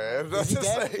right. I was Is he just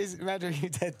dead? saying- Is Matt, are you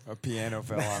dead? A piano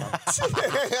fell on him.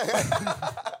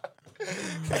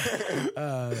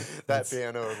 That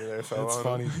piano over there fell That's on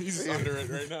funny. him. He's under it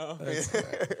right now. That's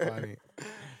funny.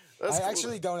 That's I cool.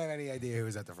 actually don't have any idea who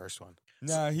was at the first one.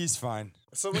 No, he's fine.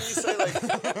 So when you say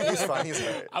like he's fine, he's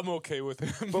all right. I'm okay with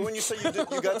him. But when you say you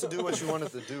got to do what you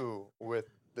wanted to do with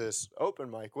this open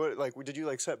mic, what did you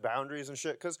like set boundaries and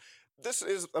shit? Because this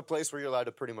is a place where you're allowed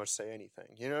to pretty much say anything.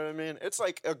 You know what I mean? It's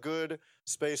like a good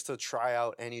space to try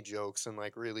out any jokes and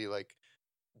like really like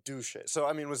do shit. So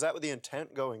I mean, was that the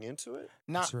intent going into it?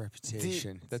 Not That's a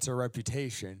reputation. That's a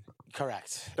reputation.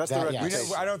 correct. That's the That- We reputation.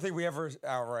 don't, I don't think we ever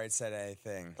outright said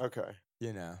anything. Okay.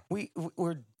 You know.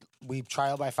 We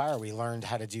trial by fire. We learned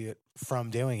how to do it from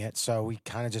doing it. So we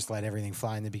kind of just let everything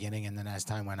fly in the beginning, and then as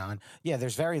time went on,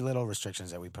 there's very little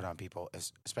restrictions that we put on people,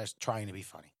 especially trying to be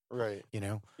funny. Right. You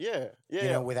know, Yeah. Yeah. you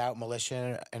know, without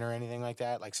militia or anything like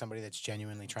that. Like somebody that's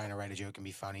genuinely trying to write a joke and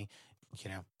be funny. You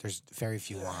know, there's very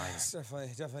few lines.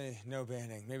 Definitely no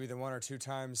banning. Maybe the 1 or 2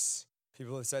 times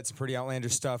people have said some pretty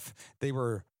outlandish stuff. They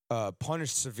were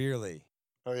punished severely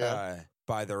Oh yeah.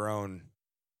 by their own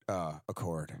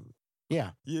accord.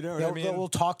 Yeah. You know what I mean? We'll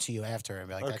talk to you after and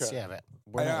be like, that's, Okay. yeah, but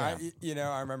we're not, yeah.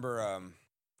 I remember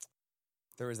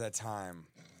there was that time.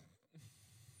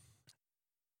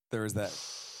 There was that.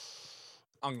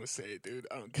 I'm gonna say it, dude.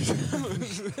 I don't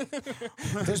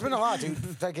care. There's been a lot, dude.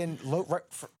 Fucking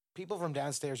people from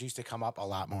downstairs used to come up a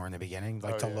lot more in the beginning,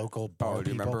 like local bar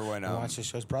do you people remember when who watched the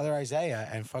shows. Brother Isaiah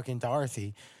and fucking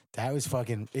Dorothy. That was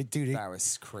fucking dude. That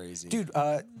was crazy, Dude,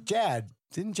 Jad.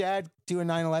 Didn't Jad do a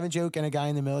 9/11 joke and a guy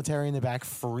in the military in the back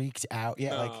freaked out? Yeah,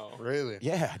 No. like Really?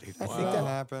 yeah, dude. I Wow. think that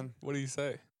happened. What do you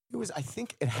say? it was. I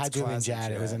think it had to have been classic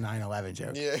Jad. It was a Jad. 9/11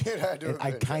 joke. Yeah, it had to have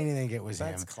I been. kind of think it was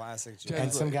That's him. classic. Jad. And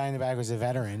Jad's some like- guy in the back was a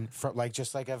veteran,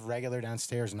 just like a regular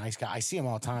downstairs, nice guy. I see him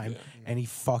all the time, Yeah. and he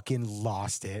fucking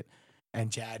lost it.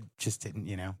 And Jad just didn't,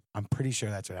 I'm pretty sure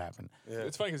that's what happened. Yeah.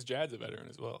 It's funny because Jad's a veteran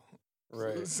as well.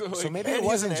 Right. So, So like, maybe and it he's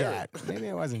wasn't an Jad. Arab. Maybe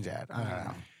it wasn't Jad. I don't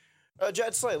know.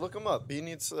 Jad Slay, look him up. He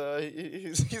needs.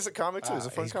 He's a comic too. He's a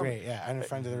fun He's comic. great, yeah. And a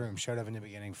friend of the room. Showed up in the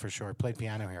beginning for sure. Played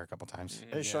piano here a couple times.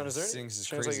 Hey Sean, is there any sings his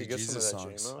chance I crazy could get some of Jesus that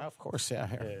songs. J-Mo? Of course, yeah.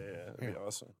 Yeah, Here. yeah, that'd be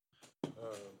awesome.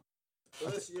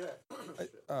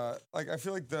 I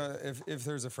feel like if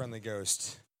there's a friendly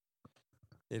ghost,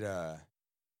 I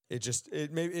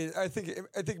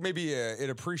think maybe it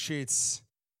appreciates.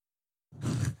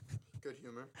 Good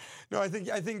humor. No, I think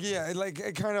yeah,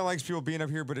 it kind of likes people being up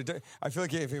here, but I feel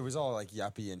like if it was all like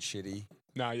yuppie and shitty,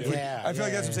 nah, yeah. Yeah. I feel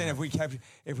like that's what I'm saying.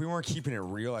 If we weren't keeping it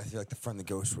real, I feel like the friendly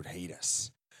ghost would hate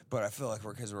us. But I feel like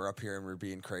because we're up here and we're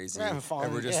being crazy, We're having fun,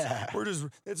 and we're just yeah.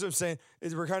 that's what I'm saying.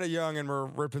 Is we're kind of young and we're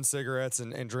ripping cigarettes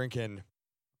and drinking.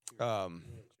 Thank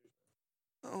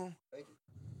you.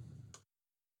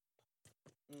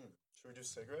 Should we do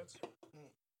cigarettes?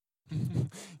 You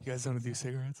guys don't do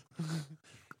cigarettes?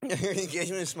 You guys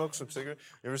want to smoke some cigarettes?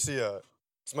 You ever see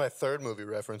it's my third movie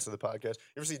reference to the podcast.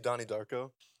 You ever see Donnie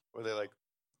Darko? Where they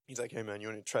he's like, hey man, you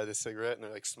want to try this cigarette? And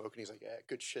they're like smoking. He's like, yeah,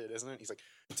 good shit, isn't it? He's like,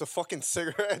 it's a fucking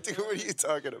cigarette, dude. What are you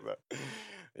talking about?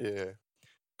 Yeah.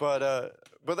 But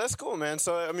that's cool, man.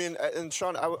 So I mean, and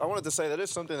Sean, I wanted to say that is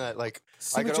something that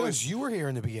Simon I could Jones, always. you were here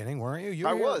in the beginning, weren't you?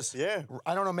 I was, yeah.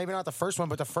 I don't know, maybe not the first one,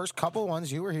 but the first couple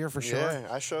ones, you were here for sure. Yeah,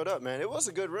 I showed up, man. It was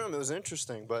a good room. It was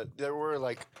interesting, but there were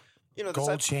the Gold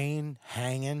type- chain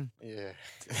hanging. Yeah,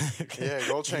 yeah.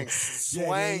 Gold chain Yeah,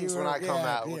 swangs you when were- I come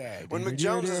yeah, out. yeah, When dude, you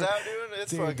were McJones is there. out, dude,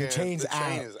 it's Dude, fucking. the chain's out.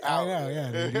 chain is out. I know,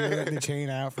 yeah. Dude, you had the chain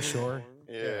out for sure.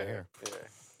 Yeah, here. yeah.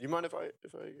 You mind if I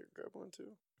grab one too?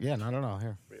 Yeah, no,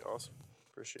 here. Be awesome.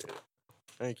 Appreciate it.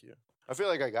 Thank you. I feel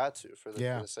like I got to for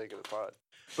the sake of the pod.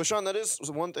 But Sean, that is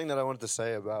one thing that I wanted to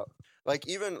say about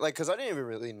because I didn't even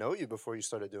really know you before you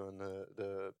started doing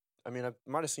the. I mean, I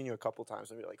might have seen you a couple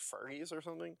times, maybe like Fergie's or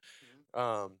something.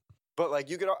 But I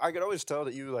could always tell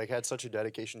that you had such a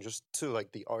dedication just to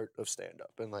the art of stand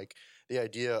up and the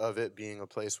idea of it being a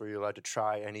place where you're allowed to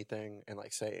try anything and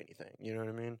say anything. You know what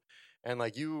I mean? And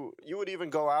you would even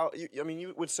go out.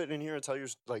 You would sit in here and tell your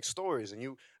stories, and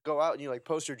you go out and you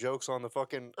post your jokes on the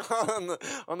fucking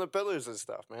on the pillars and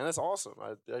stuff. Man, that's awesome.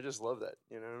 I just love that.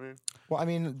 You know what I mean? Well, I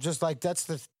mean, just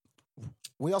that's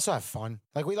we also have fun.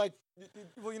 We like.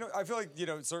 Well, I feel like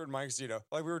certain mics.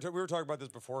 We were talking about this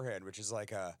beforehand, which is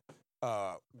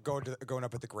going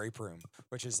up at the grape room,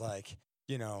 which is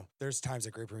there's times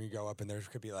at grape room you go up and there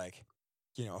could be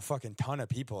a fucking ton of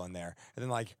people in there, and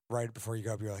then right before you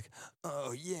go up, you're like,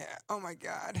 oh yeah, oh my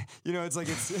god,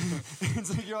 it's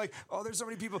it's you're like, oh, there's so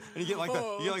many people, and you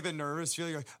get the nervous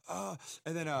feeling, you're like, oh,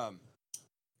 and then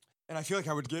and I feel like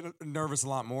I would get nervous a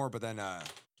lot more, but then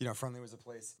Friendly was a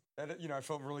place that I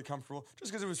felt really comfortable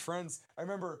just because it was friends. I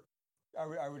remember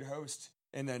I would host,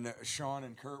 and then Sean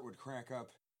and Kurt would crack up.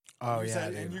 Oh You yeah,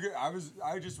 said- dude. and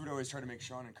I just would always try to make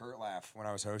Sean and Kurt laugh when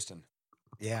I was hosting.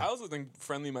 Yeah. I also think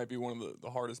Friendly might be one of the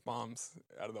hardest bombs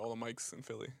out of all the mics in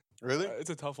Philly. Really? It's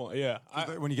a tough one. Yeah.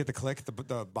 When you get the click,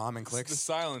 the bombing The clicks.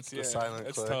 silence, yeah. silent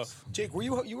It's clicks. tough. Jake,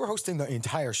 you were hosting the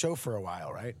entire show for a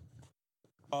while, right?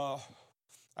 I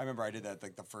remember I did that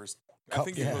the first I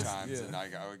think few it was, times, yeah.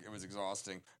 and it was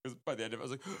exhausting because by the end of it, I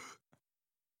was like,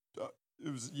 I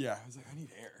was like, I need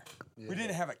air. Yeah. We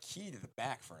didn't have a key to the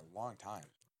back for a long time.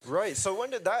 Right. So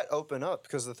when did that open up?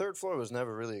 Because the third floor was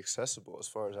never really accessible, as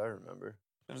far as I remember.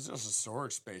 It was just a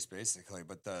storage space basically,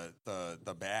 but the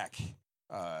back.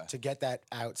 To get that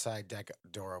outside deck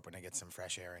door open to get some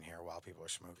fresh air in here while people are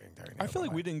smoking during the I feel open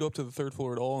like we mic. didn't go up to the third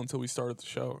floor at all until we started the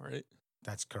show, right?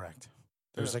 That's correct.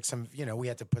 There was Yeah. some, we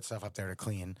had to put stuff up there to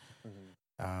clean.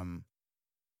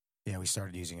 Yeah, we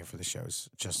started using it for the shows,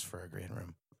 just for a green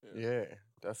room. Yeah,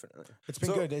 definitely. It's been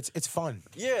So- good. It's fun.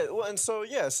 Yeah. Well, and so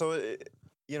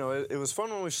it was fun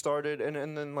when we started, and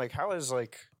then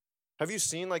Have you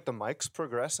seen like the mics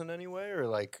progress in any way, or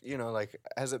like like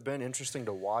has it been interesting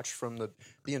to watch from the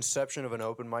inception of an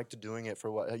open mic to doing it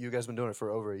for what you guys been doing it for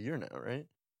over a year now, right?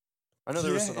 I know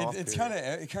there was an off it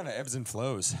period. kind of ebbs and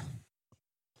flows.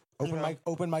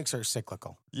 Open mics are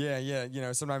cyclical. Yeah.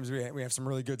 Sometimes we have some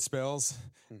really good spells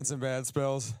and some bad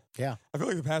spells. Yeah. I feel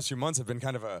like the past few months have been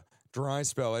kind of a dry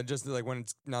spell. It just like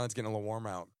now it's getting a little warm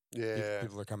out. Yeah,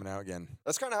 People are coming out again.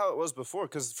 that's kind of how it was before.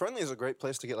 Because Friendly is a great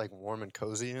place to get like warm and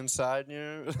cozy inside.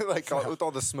 Like with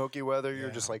all the smoky weather, you're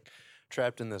just like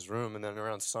trapped in this room. And then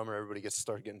around summer, everybody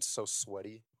start getting so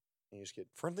sweaty. And you just get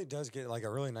Friendly does get like a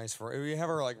really nice. We have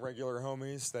our like regular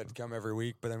homies that come every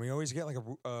week, but then we always get like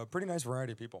a pretty nice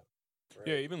variety of people.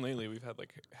 Yeah, even lately we've had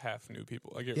like half new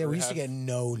people. Like, Yeah, we used to get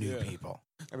no new people.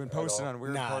 I've been posting on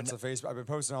weird Nah, parts of Facebook. I've been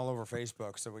posting all over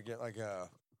Facebook, so we get like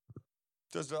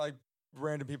just like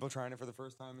random people trying it for the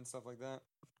first time and stuff like that.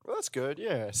 well, that's good.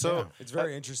 Yeah. So It's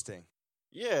very interesting.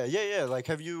 yeah. Like,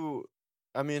 have you?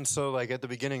 I mean, so like at the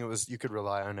beginning, it was you could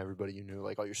rely on everybody you knew,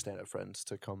 like all your stand-up friends,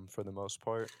 to come for the most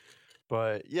part.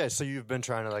 But yeah, so you've been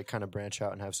trying to like kind of branch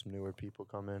out and have some newer people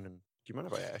come in. And do you mind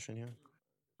if I ash in here?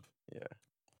 Yeah.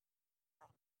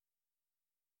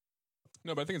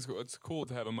 No, but I think it's cool. It's cool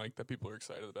to have a mic that people are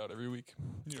excited about every week.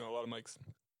 A lot of mics,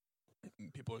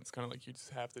 people, it's kind of like you just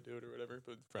have to do it or whatever.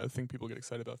 But I think people get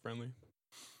excited about Friendly.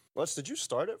 Lutz, did you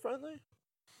start at Friendly?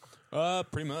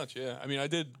 Pretty much, yeah. I mean, I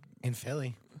did. In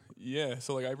Philly. Yeah,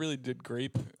 so like I really did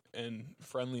Grape and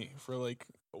Friendly for like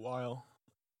a while.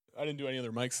 I didn't do any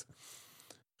other mics.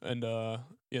 And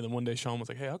then one day Sean was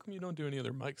like, "Hey, how come you don't do any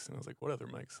other mics?" And I was like, "What other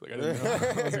mics?" Like I didn't know.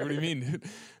 I was like, "What do you mean, dude?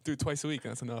 Do it twice a week.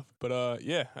 That's enough." But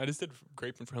yeah, I just did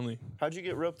Grape and Friendly. How'd you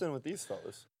get roped in with these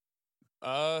fellas?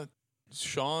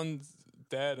 Sean's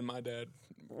dad and my dad.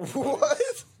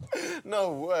 What?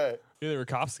 No way. Yeah, they were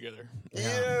cops together.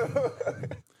 Yeah.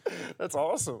 That's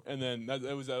awesome. And then that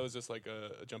was just like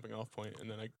a jumping off point. And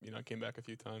then I came back a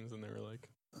few times, and they were like,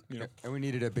 And we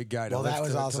needed a big guy to, Well, that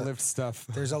was to also- lift stuff.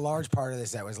 There's a large part of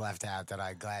this that was left out that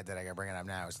I'm glad that I can bring it up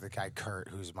now. It's the guy Kurt,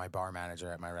 who's my bar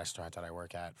manager at my restaurant that I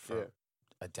work at for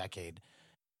a decade.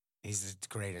 He's the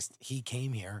greatest. He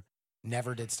came here,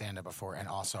 never did stand up before, and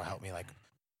also helped me like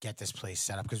get this place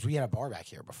set up because we had a bar back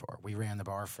here before. We ran the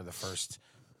bar for the first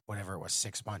whatever it was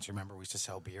 6 months. You remember we used to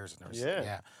sell beers and there was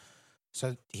yeah.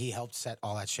 So he helped set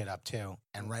all that shit up too.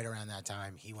 And right around that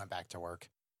time, he went back to work.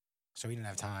 So he didn't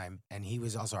have time. And he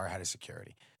was also our head of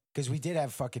security. Because we did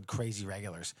have fucking crazy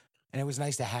regulars. And it was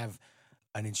nice to have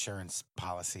an insurance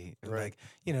policy. Right. Like,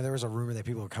 there was a rumor that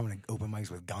people were coming to open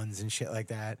mics with guns and shit like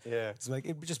that. Yeah. It's like,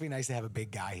 it would just be nice to have a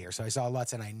big guy here. So I saw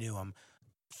Lutz and I knew him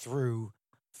through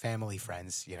family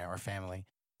friends, or family.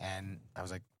 And I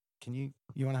was like, you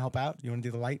want to help out? You want to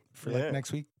do the light for like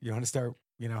next week? You want to start,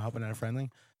 helping out a Friendly?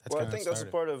 I think that's a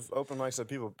part of open mics that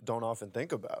people don't often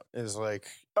think about is like,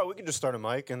 oh, we can just start a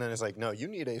mic. And then it's like, no, you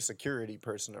need a security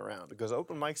person around because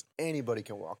open mics, anybody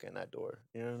can walk in that door.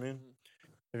 You know what I mean?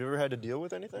 Have you ever had to deal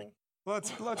with anything?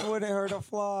 Let's wouldn't hurt a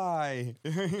fly. I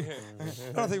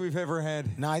don't think we've ever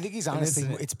had. No, I think he's honestly,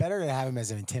 it's better to have him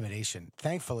as an intimidation.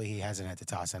 Thankfully, he hasn't had to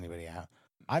toss anybody out.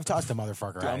 I've tossed a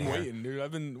motherfucker dude, out I'm here. waiting, dude.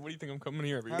 What do you think I'm coming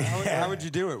here every week? How would you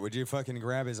do it? Would you fucking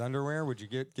grab his underwear? Would you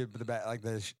get the back like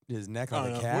his neck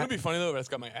like a cat? Wouldn't it be funny though if I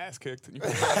just got my ass kicked? And you're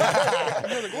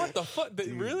like, what the fuck?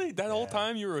 Really? That whole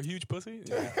time you were a huge pussy?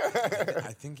 Yeah.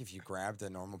 I think if you grabbed a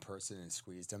normal person and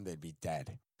squeezed them, they'd be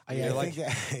dead. Yeah, you're I like, think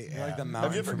that, you're like the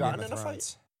mountain Have you ever from gotten Game of in a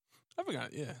Thrones. I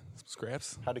forgot. Yeah, some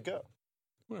scraps. How'd it go?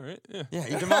 All right. Yeah. Yeah,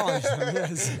 he demolished them.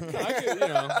 Yes. I could,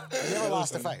 You never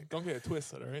lost a fight. Don't get it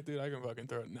twisted, all right, dude. I can fucking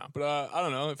throw it now. But I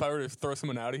don't know. If I were to throw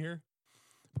someone out of here,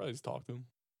 probably just talk to him.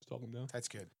 Just talk him down. That's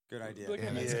good. Good idea. Like, Yeah,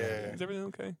 hey, that's man, good. is everything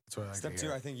okay? That's what I like Step to two,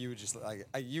 hear. I think you would just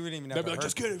you wouldn't even They'd have be to like,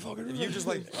 just get it, fucking. If you just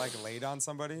like laid on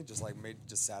somebody, just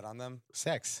sat on them.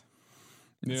 Sex.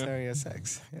 Yeah. Sorry, yeah,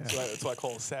 sex. Yeah. That's what I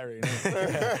call it Saturday.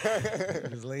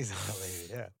 Just lays on a lady,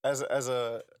 yeah. As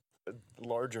a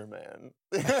larger man,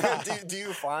 do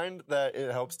you find that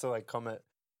it helps to like come at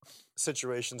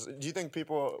situations? Do you think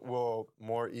people will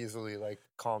more easily like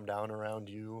calm down around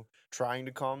you trying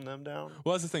to calm them down?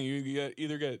 Well, that's the thing. You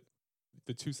either get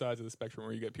the two sides of the spectrum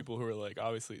where you get people who are like,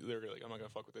 obviously, they're like, I'm not going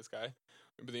to fuck with this guy.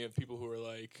 But then you have people who are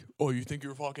like, oh, you think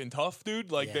you're fucking tough,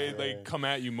 dude? Like, they come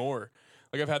at you more.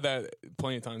 Like, I've had that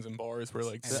plenty of times in bars where,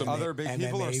 like, some other big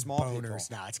people or MMA small boners.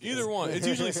 people? Nah, it's either one. It's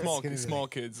usually It's small gonna be small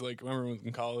kids. Like, I remember when I was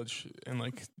in college and,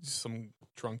 like, some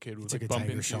drunk kid would, took like, a bump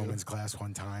Tiger into you. Showman's class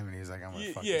one time, and he was like, "I'm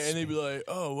gonna fucking Yeah, and they'd be speak." like,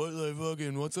 "Oh,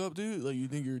 what's up, dude? Like, you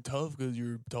think you're tough because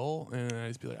you're tall?" And I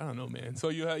just be like, "I don't know, man." So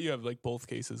you have like both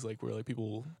cases, like where like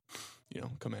people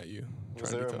come at you. Was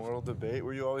trying to there be a tough. moral debate?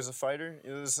 Were you always a fighter?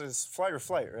 This is fight or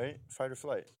flight, right? Fight or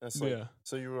flight. That's like, Yeah.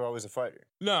 So you were always a fighter.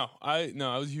 No, I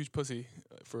was a huge pussy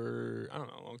for I don't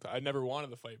know a long time. I never wanted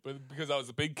to fight, but because I was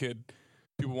a big kid,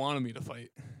 people wanted me to fight.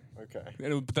 Okay.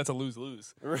 But that's a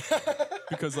lose-lose.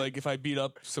 Because like if I beat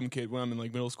up some kid when I'm in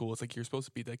like middle school, it's like you're supposed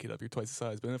to beat that kid up. You're twice the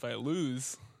size. But then if I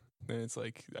lose, then it's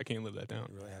like I can't live that down.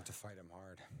 You really have to fight him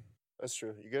hard. That's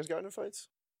true. You guys got into fights?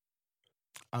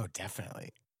 Oh, definitely.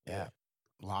 Yeah.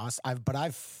 Lost. I've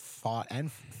fought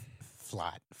and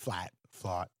fought.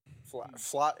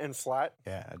 Flat and flat.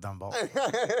 Yeah, I've done both. I've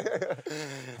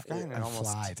gotten in And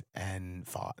almost. flied and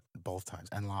fought both times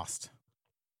and lost.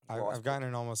 I've gotten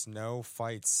in almost no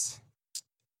fights.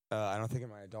 I don't think in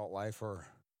my adult life or.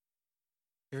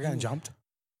 You ever gotten jumped?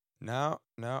 No.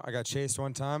 I got chased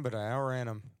one time, but I outran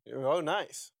him. Oh,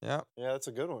 nice. Yep. Yeah, that's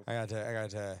a good one. I got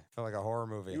to felt like a horror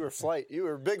movie. You were flight. You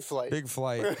were big flight. Big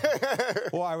flight.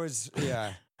 Well, I was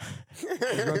going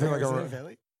through like Was it a in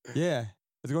Philly? yeah.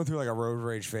 I was going through like a road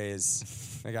rage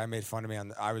phase. A guy made fun of me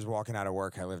I was walking out of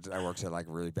work. I worked at like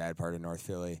a really bad part of North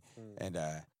Philly, and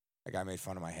a guy made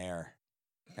fun of my hair,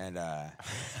 and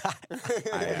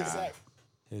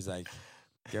he was like,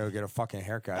 "Go get a fucking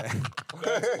haircut."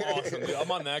 That's awesome, dude.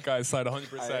 I'm on that guy's side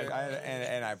 100%.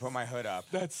 and I put my hood up.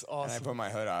 That's And I awesome. put my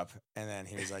hood up, and then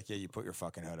he was like, "Yeah, you put your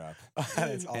fucking hood up."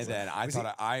 That's awesome. And then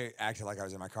I acted like I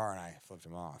was in my car, and I flipped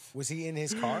him off. Was he in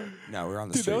his car? No, we were on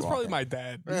the Dude, street. that was probably walking. my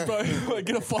dad. He's probably like,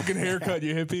 get a fucking haircut,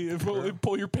 you hippie. And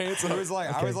pull your pants up. It was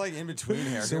like I was like in between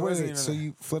haircuts. So, It wasn't even so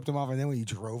you flipped him off, and then when you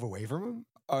drove away from him?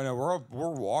 Oh no, we're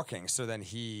walking. So then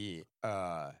he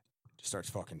just starts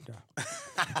fucking,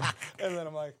 and then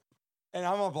I'm like, and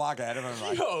I'm a block ahead of him. I'm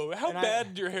like, Yo, how and bad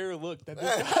did your hair look? That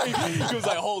this guy, he was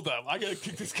like, hold up, I gotta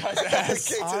kick this guy's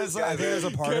ass. honestly, I think there's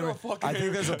a part Get of a me. fucking I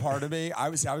think there's a haircut. part of me. I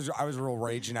was real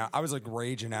raging out. I was like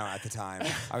raging out at the time.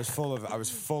 I was full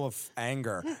of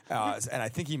anger, and I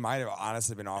think he might have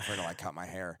honestly been offering to like cut my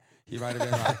hair. He might have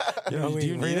been like, do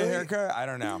you need a haircut? I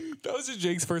don't know. That was just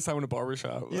Jake's first time in a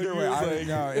barbershop. Like, Either he way, was I like- don't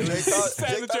know. It Jake was, thought, Sat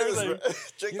in Jake the thought, chair, he was, like-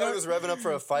 Jake thought he was revving up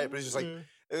for a fight, but he's just like,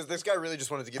 this guy really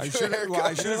just wanted to give I you a should've- haircut. well,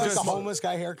 I should've Like just- the homeless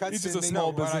guy haircuts? He's just a They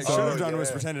small know- what I business should owner. have done was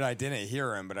yeah. pretended I didn't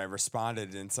hear him, but I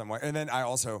responded in some way. And then I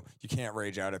also, you can't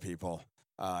rage out at people.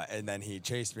 And then he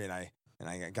chased me, and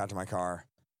I got to my car.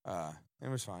 It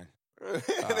was fine. It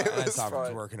And I was stopped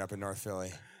fine. working up in North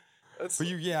Philly. That's, But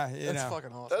you That's know.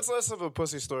 fucking awesome. that's less of a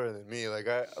pussy story than me. Like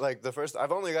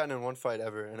I've only gotten in one fight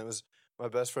ever, and it was my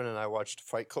best friend and I watched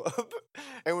Fight Club,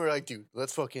 and we were like, dude,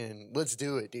 let's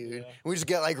do it, dude. Yeah. And we just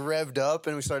get like revved up,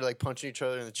 and we started like punching each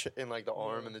other in like the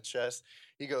arm and the chest.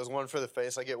 He goes one for the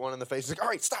face, I get one in the face. He's like, all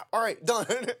right, stop, all right, done.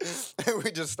 And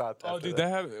we just stopped. Oh, after dude, that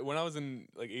happened when I was in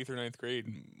like 8th or 9th grade.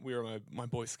 We were in my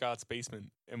boy Scott's basement,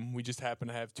 and we just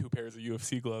happened to have 2 pairs of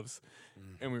UFC gloves,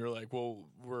 and we were like, "Well,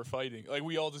 we're fighting." Like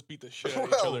we all just beat the shit out of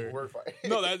each Well, other. we're fighting.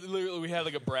 No, that literally we had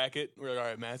like a bracket. We were like, "All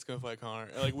right, Matt's gonna fight Connor,"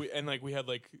 and we had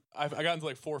like I got into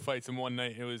like 4 fights in one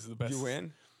night. It was the best. You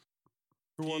win?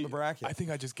 Who won the bracket? I think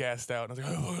I just gassed out, and I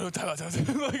was like, "Oh, time out."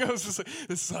 Like I was just like,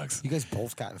 "This sucks." You guys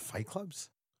both got in fight clubs?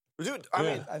 Dude, I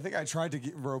mean, I think I tried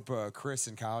to rope Chris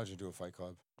in college into a fight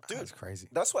club. dude, That's crazy.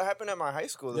 that's what happened at my high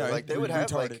school. Though. Yeah, Like they we would have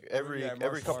retarded. like every Yeah, every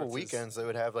martial couple arts is weekends they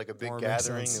would have like a big more makes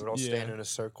gathering. sense. They would all stand Yeah. in a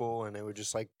circle and they would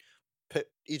just like pit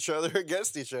each other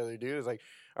against each other. Dude, it's like,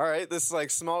 all right, this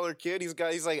like smaller kid, he's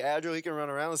like agile, he can run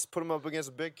around. Let's put him up against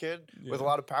a big kid with a Yeah.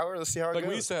 lot of power. Let's see how it Like goes.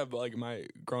 we used to have like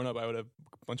growing up, I would have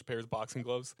a bunch of pairs of boxing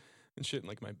gloves and shit in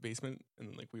like my basement, and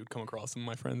then like we would come across some of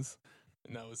my friends,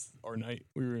 and that was our night.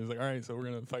 We were like, all right, so we're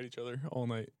gonna fight each other all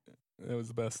night. That was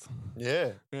the best.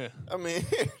 Yeah, Yeah. I mean,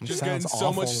 Just Sounds getting so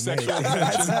awful much to me. sexual That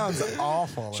attention. sounds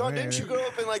awful. to Sean, me. didn't you grow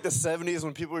up in like the 70s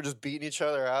when people were just beating each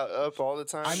other up all the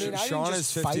time? I mean, I Sean didn't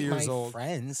is just 50 fight years my old.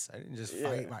 friends. I didn't just Yeah.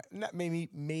 fight my. Not, maybe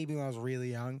when I was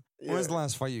really young. When was the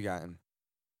last fight you got in?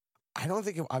 I don't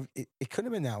think it couldn't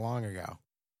have been that long ago.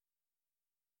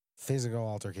 Physical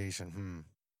altercation.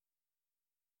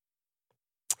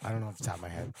 I don't know off the top of my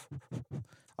head.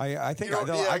 I think You don't-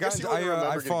 I guess you wouldn't remember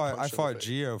getting fought punched in the fought face.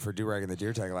 Gio for Durag and the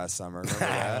Deer Tag last summer. Remember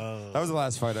that? That was the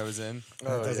last fight I was in.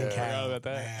 Oh, That doesn't yeah. count. Forgot about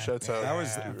that. Man. Shut up. That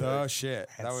was Yeah. the shit.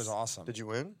 That That's- was awesome. Did you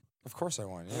win? Of course I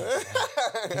won. Yeah.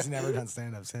 He's never done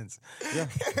stand up since. Yeah.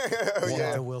 Oh,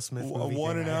 yeah. The Will Smith movie.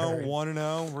 1-0, thing, I heard. 1-0,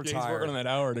 Yeah, he's working on retired. that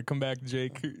hour to come back,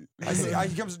 Jake.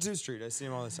 He comes to 2th Street. I see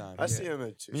him all the time. I see him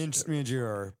at 2. Me and Gio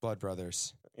are blood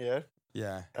brothers. Yeah,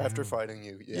 Yeah. after fighting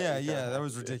you. Yeah, you kinda that have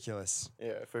was to. ridiculous.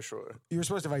 Yeah, for sure. You were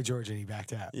supposed to fight George and he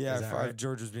backed out. Yeah, Is that right?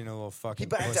 George was being a little fucking He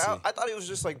backed pussy. out. I thought he was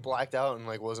just like blacked out and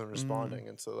like wasn't responding,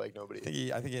 and so like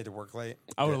nobody. I think he had to work late.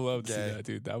 I would have loved to see Gay. that,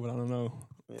 dude. I don't know.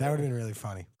 That would have been really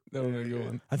funny. That would have been a good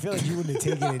one. I feel like you would have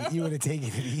taken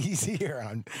it easier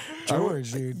on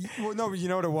George, dude. Well, no, but you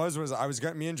know what it was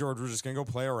me and George were just gonna go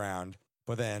play around,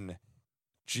 but then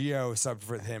Gio subbed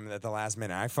for him at the last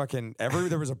minute.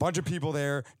 There was a bunch of people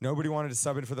there. Nobody wanted to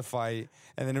sub in for the fight,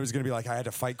 and then it was gonna be like I had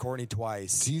to fight Courtney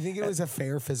twice. Do you think it was a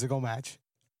fair physical match?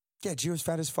 Yeah, Gio's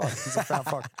fat as fuck. He's a fat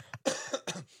fuck.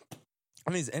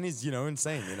 And he's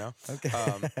insane, Okay.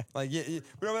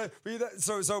 Everyone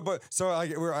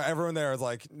there was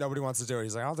like, nobody wants to do it.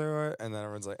 He's like, I'll do it. And then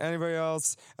everyone's like, anybody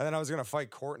else? And then I was going to fight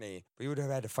Courtney, but he would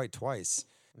have had to fight twice.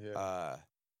 Yeah.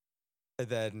 And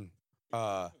then,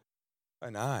 because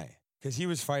he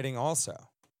was fighting also.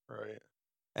 Right.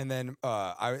 And then,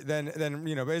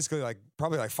 basically like,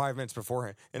 probably like 5 minutes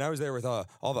beforehand. And I was there with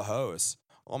all the hoes.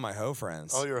 All my hoe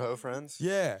friends. All your hoe friends?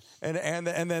 Yeah. And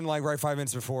then like right 5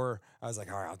 minutes before, I was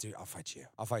like, all right, I'll fight you.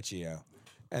 I'll fight Gio.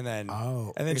 And then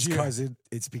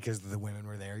it's because the women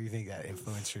were there. You think that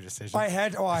influenced your decision? I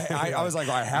was like,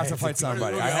 I have to fight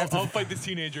somebody. I'll fight this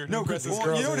teenager. No, because you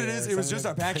know what it is? It was just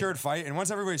a backyard fight, and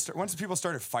once people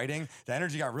started fighting, the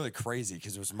energy got really crazy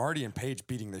because it was Marty and Paige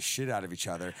beating the shit out of each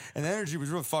other, and the energy was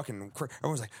real fucking. Everyone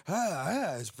was like,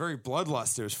 it's very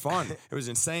bloodlust. It was fun. It was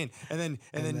insane. And then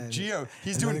Gio,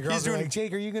 he's doing. Like,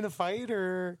 Jake, are you gonna fight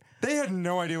or? They had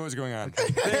no idea what was going on.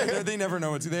 They never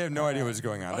know they have no idea what's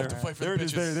going on. They were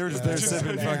just there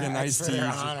sipping fucking iced tea.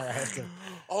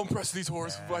 I'll impress these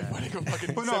whores by fighting a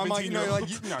fucking. But no, I'm like,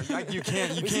 you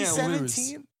can't lose.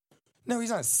 17? No,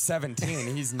 he's not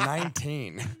 17. He's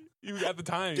 19. You at the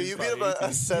time. Do you beat up a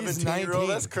 17-year-old?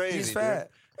 That's crazy. He's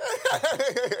fat.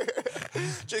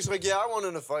 Jake's like, yeah, I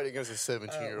wanted to fight against a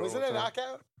 17-year-old. Was it a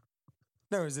knockout?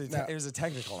 No, it was a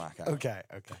technical knockout. Okay.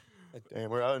 Damn,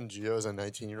 we're out in Gio as a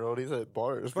 19-year-old. He's at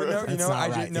bars, But bro.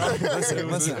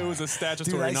 listen. It was a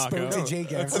statutory Dude, I knockout. spoke to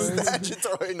Jake It's a afterwards.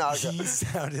 statutory knockout. He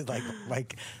sounded like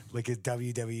a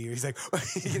WWE. He's like,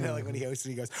 like when he hosted,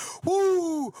 he goes,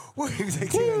 woo, woo. He was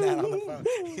like doing that on the phone.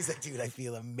 He's like, dude, I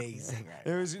feel amazing right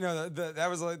now. It was, that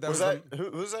was like, Was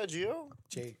that Gio?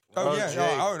 Jake. Oh yeah, Jake.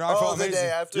 I felt the amazing. day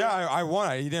after? Yeah, I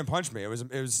won. He didn't punch me. It was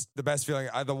the best feeling.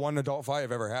 The one adult fight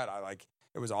I've ever had.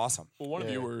 It was awesome. Well, one of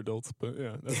you were adults, but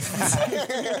yeah.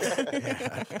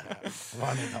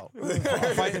 One adult.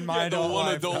 Fighting my adult one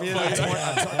life. adult I mean, fight.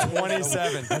 I'm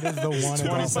 27. That is the one That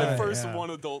adult was my fight. first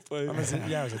one adult fight. I was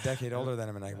a decade older than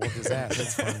him, and I whooped his ass.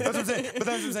 That's funny. That's what I'm saying. But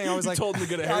that's what I'm saying. I was like, told him to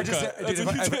get a I haircut. dude, That's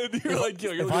what you did. You're like,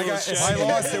 yo, if I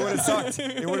lost, it would have sucked.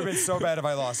 It would have been so bad if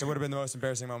I lost. It would have been the most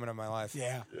embarrassing moment of my life.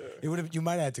 Yeah. It would have. You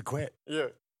might have had to quit. Yeah.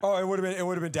 Oh, it would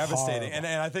have been devastating. Horrible.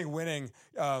 And I think winning.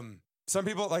 Some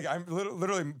people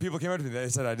literally people came up to me. They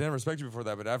said, "I didn't respect you before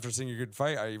that, but after seeing your good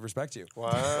fight, I respect you." Wow.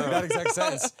 Like that exact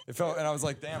sentence. It felt, and I was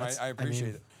like, "Damn, I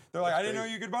appreciate it." They're like, "I didn't know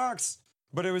you could box,"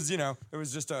 but it was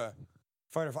just a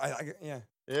fighter. Yeah.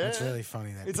 Yeah. It's really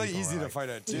funny that It's like people easy are to fight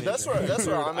a Dude, teenager. that's where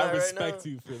I'm at I right respect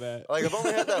now. you for that. Like I've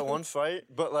only had that one fight,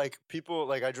 but like people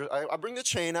like I bring the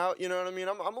chain out, you know what I mean?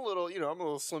 I'm a little, I'm a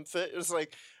little slim fit. It's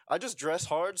like I just dress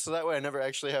hard so that way I never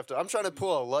actually have to. I'm trying to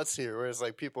pull a Lutz here, whereas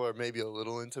like people are maybe a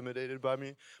little intimidated by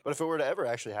me. But if it were to ever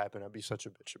actually happen, I'd be such a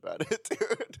bitch about it,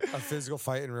 dude. A physical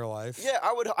fight in real life. Yeah,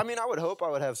 I would. I mean, I would hope I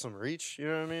would have some reach. You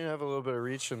know what I mean? Have a little bit of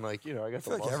reach and like I got I the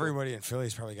feel like muscle. everybody in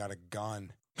Philly's probably got a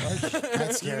gun.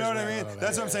 That scares You know what me I a mean? little bit.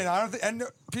 That's what I'm saying. I don't think, and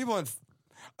people in,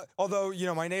 although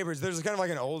my neighbors, there's kind of like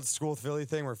an old school Philly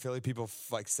thing where Philly people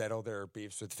like settle their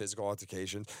beefs with physical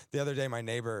altercations. The other day, my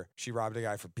neighbor, she robbed a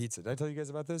guy for pizza. Did I tell you guys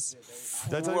about this?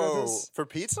 Did I tell you about this? For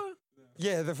pizza?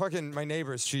 Yeah, my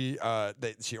neighbors. She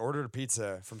ordered a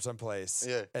pizza from someplace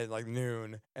at like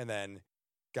noon, and then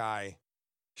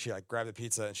she like grabbed the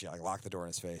pizza and she like locked the door in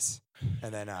his face,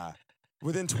 and then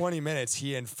within 20 minutes,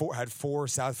 he had four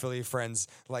South Philly friends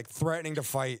like threatening to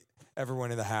fight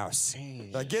everyone in the house.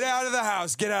 Like, get out of the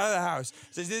house, get out of the house.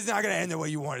 Says, this is not going to end the way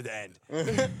you wanted to end.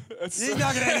 This is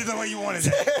not going to end the way you wanted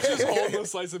to end. Just holding a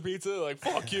slice of pizza, like,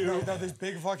 fuck you. No, this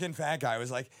big fucking fat guy was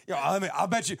like, yo, I'll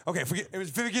bet you, okay,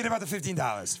 forget about the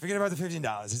 $15. Forget about the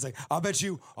 $15. He's like, I'll bet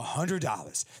you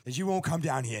 $100 that you won't come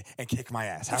down here and kick my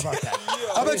ass. How about that?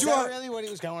 I'll bet Is you that really what he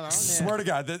was going on? Swear to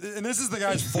God, and this is the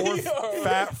guy's fourth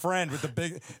fat friend with the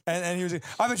big, and he was like,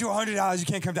 "I bet you $100 you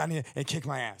can't come down here and kick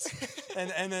my ass."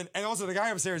 And also the guy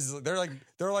upstairs is they're like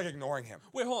ignoring him.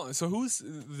 Wait, hold on. So who's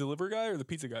the delivery guy or the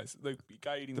pizza guys? The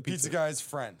guy eating the Pizza guy's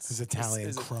friends. His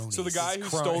Italian cronies. So the guy who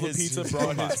His stole the his- pizza his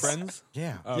brought cronies. his friends.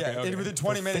 Yeah. Okay, Yeah, okay. and within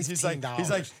 20 For minutes, he's like,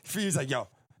 $15. yo,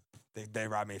 they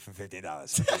robbed me for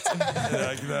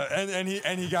 $15.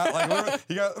 and he got like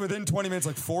he got within 20 minutes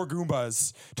like 4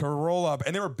 Goombas to roll up,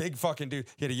 and they were big fucking dude.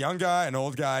 He had a young guy, an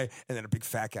old guy, and then a big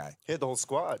fat guy. He had the whole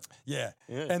squad. Yeah.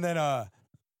 Yeah. And then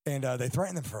they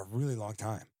threatened them for a really long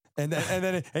time. And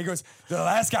then he goes, the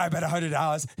last guy bet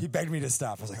 $100. He begged me to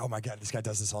stop. I was like, oh my God, this guy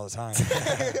does this all the time.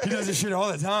 He does this shit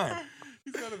all the time.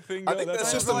 He's got a thing. I think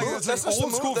that's just the like- move. it's That's like just the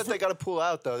old school move that they got to pull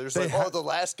out, though. There's They like, ha- oh, the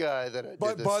last guy that I did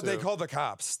But this they to. called the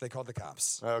cops. They called the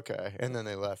cops. Okay, and then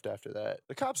they left after that.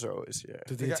 The cops are always here.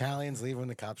 Did the Italians leave when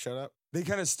the cops showed up? They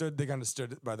kind of stood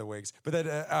by the wigs. But then,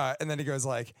 and then he goes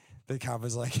like, the cop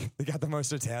was like, they got the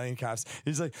most Italian cops.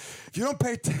 He's like, if you don't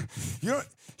pay, you don't.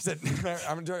 He said,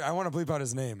 I want to bleep out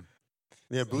his name.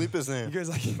 Yeah, bleep his name. He goes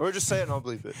like, Or just say it and I'll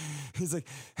bleep it. he's like,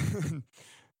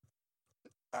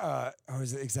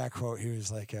 his exact quote. He was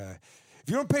like, if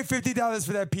you don't pay $50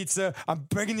 for that pizza, I'm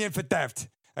bringing you in for theft.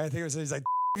 I think it was, he's like,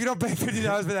 if you don't pay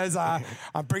 $50 for that,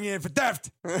 I'm bringing you in for theft.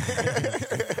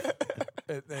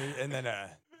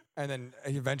 and then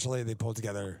eventually they pulled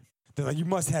together. They're like, you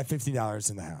must have $50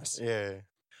 in the house. Yeah.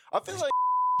 I feel like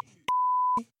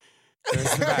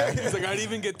There's the guy. He's like, I'd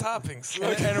even get toppings.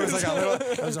 And it was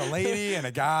like there was a lady and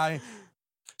a guy.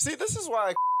 see, this is why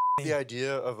I the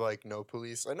idea of like no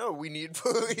police. I know we need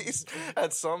police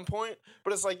at some point,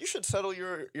 but it's like you should settle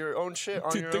your own shit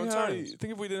on Dude, your think, own how, terms.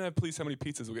 think if we didn't have police, how many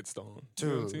pizzas would get stolen? You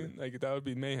know what I'm Dude. saying? Like that would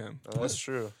be mayhem. Oh, that's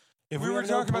true. If We we were were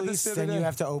talking about police, this the other then you day.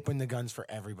 have to open the guns for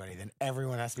everybody. Then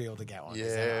everyone has to be able to get one. 'Cause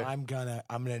then Yeah.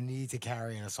 I'm gonna need to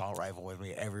carry an assault rifle with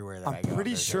me everywhere that I I'm go.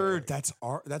 pretty There's sure a- that's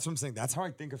what I'm saying. That's how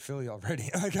I think of Philly already.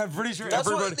 Like I'm pretty sure That's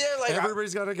what- everybody, yeah, like,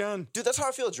 everybody's got a gun. Dude, that's how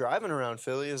I feel driving around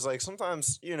Philly. Is like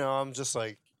sometimes, I'm just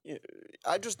like,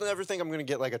 I just never think I'm gonna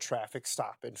get like a traffic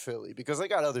stop in Philly because I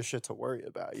got other shit to worry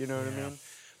about. You know what I mean?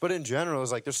 But in general,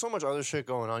 it's like there's so much other shit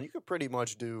going on. You could pretty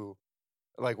much do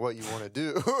like what you want to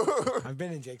do. I've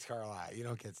been in Jake's car a lot. You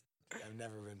don't get. I've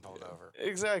never been pulled over.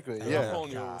 Exactly. I'm Yeah.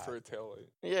 pulling you over God. for a tail light.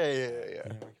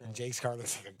 Yeah. And Jake's car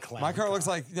looks like a clown. My car looks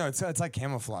like it's like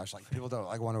camouflage. Like people don't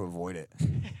like want to avoid it.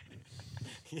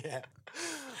 Yeah.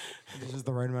 There's just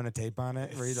the right amount of tape on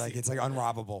it. Where like it's like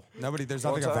unrobbable. There's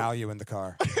One nothing of time- value in the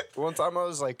car. One time I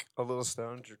was like a little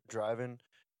stoned driving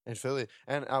in Philly,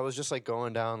 and I was just like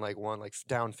going down like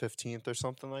down 15th or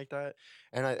something like that,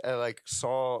 and I like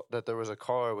saw that there was a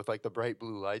car with like the bright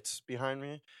blue lights behind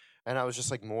me. And I was just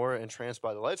like more entranced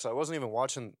by the lights. So I wasn't even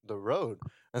watching the road.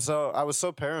 And so I was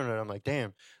so paranoid. I'm like,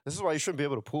 damn, this is why you shouldn't be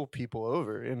able to pull people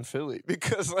over in Philly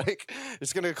because like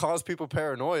it's going to cause people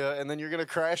paranoia and then you're going to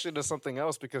crash into something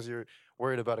else because you're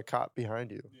worried about a cop behind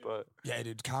you. But Yeah,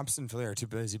 dude, cops in Philly are too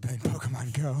busy playing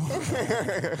Pokemon Go.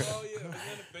 Oh yeah, wasn't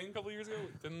that a thing a couple years ago?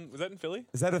 Was that in Philly?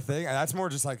 Is that a thing? That's more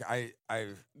just like I.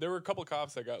 There were a couple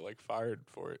cops that got like fired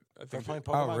for it. I think. playing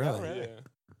they- Pokemon really? Go, Yeah.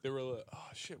 They were like, oh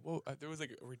shit. Well, there was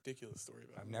like a ridiculous story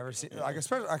about it. I've never seen like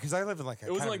especially because I live in like a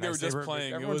It wasn't kind like of they were nice just neighborhood, but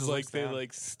playing. It everyone was just like looks they down.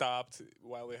 like stopped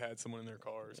while they had someone in their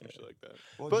car or some shit like that.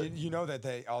 Well, But- you know that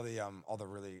all the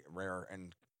really rare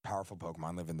and powerful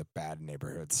Pokemon live in the bad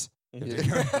neighborhoods. You have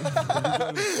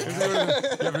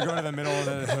to go to the middle of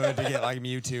the hood to get like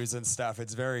Mewtwo's and stuff.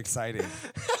 It's very exciting.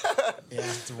 Yeah.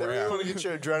 It's you rare. want to get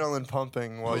your adrenaline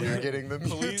pumping while you're getting the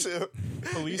Police- Mewtwo. You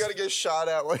Police. got to get shot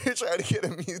at while you're trying to get a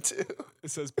Mewtwo.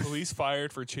 It says police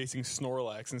fired for chasing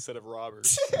Snorlax instead of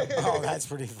robbers. Oh, that's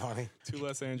pretty funny. 2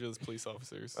 Los Angeles police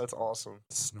officers. That's awesome.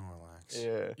 Snorlax.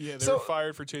 Yeah. Yeah, they So- were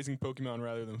fired for chasing Pokemon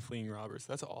rather than fleeing robbers.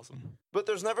 That's awesome. But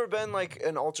there's never been like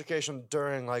an altercation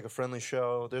during like a friendly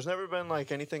show. There's never been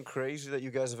like anything crazy that you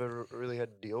guys have ever really had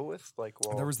to deal with. Like,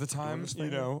 well, There was the doing time, this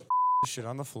thing? shit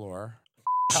on the floor.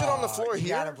 shit on the floor You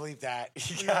here. gotta believe that.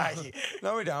 You gotta-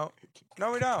 No, we don't.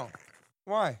 No, we don't.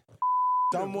 Why?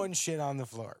 Someone shit on the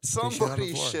floor.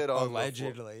 Somebody shit on the floor.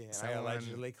 allegedly, and I Someone-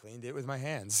 allegedly cleaned it with my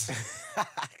hands.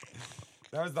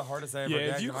 That was the hardest I ever. Yeah,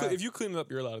 gagged in my- if you clean it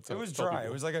up, you're allowed to. it was tell dry.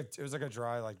 people. It was like a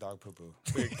dry like dog poo poo.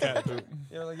 Like cat poop.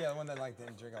 Yeah, like the one that like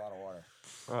didn't drink a lot of water.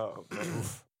 Oh, man.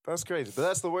 That's crazy. But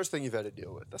that's the worst thing you've had to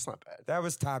deal with. That's not bad. That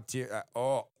was top tier.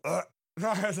 I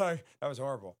was like, that was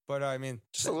horrible. But I mean,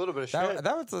 Just a little bit of shit.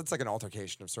 that was it's like an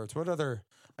altercation of sorts. What other?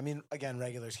 I mean, again,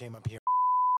 regulars came up here.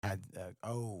 Had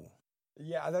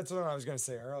Yeah, that's what I was gonna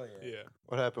say earlier. Yeah.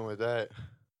 What happened with that?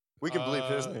 We can bleep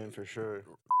his Uh, name for sure.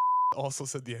 Also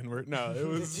said the N word. No, it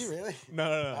was. Did you really?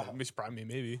 No. Probably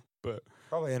maybe, but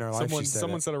Probably in her life.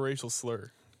 someone said a racial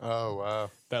slur. Oh,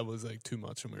 wow. That was like too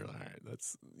much, and we were like, all right,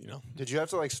 that's Did you have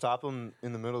to like stop him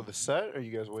in the middle of the set, or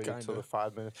you guys waited until Kinda. the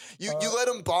 5 minutes? You let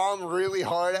him bomb really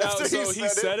hard No, after so he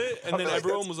said it, and I'm then like,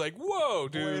 everyone was like, "Whoa,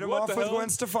 dude, Played him what off the with hell?" Gwen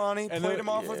Stefani. And Played then- him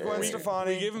off with Gwen we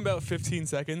Stefani. gave him about 15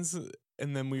 seconds,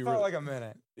 and then we were Felt like a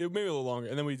minute. maybe a little longer,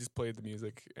 and then we just played the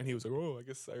music, and he was like, "Oh, I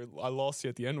guess I lost you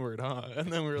at the N word, huh?"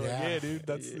 And then we were like, Yeah. "Yeah, dude,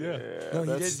 that's yeah." No,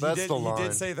 that's he the line.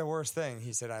 did say the worst thing.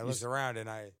 He said, I looked around and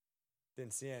I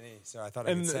Didn't see any, so I thought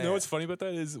I And could say you know what's it. funny about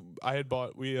that is I had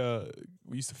bought we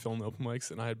used to film open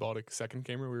mics, and I had bought a second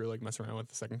camera. We were like messing around with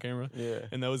the second camera. Yeah.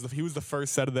 And that was he was the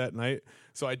first set of that night.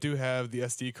 So I do have the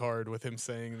SD card with him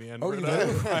saying the N word. you do?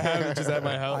 I have it just at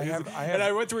my house. I have- and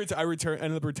I went to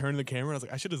ended up returning the camera. And I was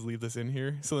like, I should just leave this in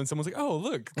here. So then someone's like, oh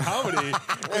look, comedy.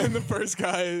 And the first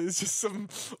guy is just some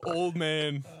old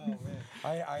man. Oh, man.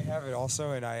 I have it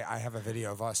also, and I have a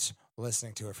video of us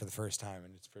listening to it for the first time,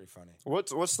 and it's pretty funny.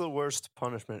 What's the worst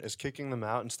punishment? Is kicking them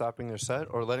out and stopping their set,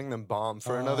 or letting them bomb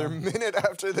for another minute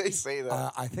after they say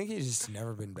that? I think he's just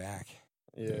never been back.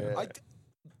 Yeah.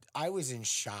 I was in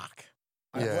shock.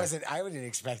 Yeah. I wouldn't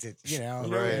expect it, you know.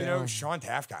 Right. Sean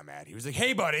Taft got mad. He was like,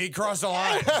 "Hey, buddy, cross the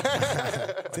line."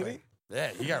 Did he? Yeah,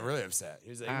 he got really upset. He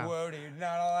was like, "Whoa, dude,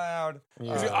 not allowed." He's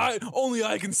like, only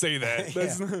I can say that.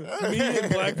 That's me and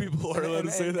black people are allowed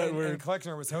to say that word. And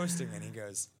Kleckner was hosting, and he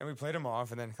goes, and we played him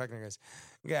off, and then Kleckner goes,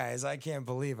 "Guys, I can't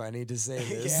believe I need to say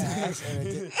this."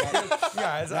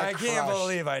 Guys, I can't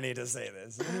believe I need to say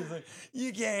this. And he's like,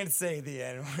 "You can't say the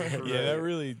N word." Yeah, that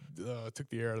really took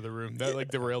the air out of the room. That like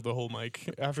derailed the whole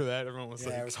mic. After that, everyone was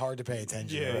Yeah, like, it was hard to pay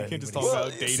attention. Yeah, you can't just talk Well,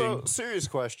 about dating. so serious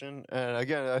question, and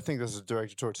again, I think this is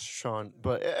directed towards Sean,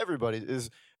 but everybody is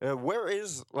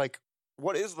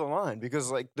what is the line?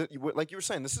 Because like you were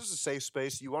saying, this is a safe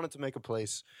space. You wanted to make a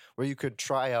place where you could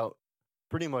try out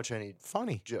pretty much any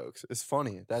Funny. jokes. It's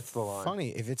funny. That's the line. Funny.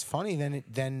 If it's funny,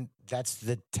 then that's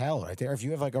the tell right there. If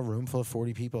you have like a room full of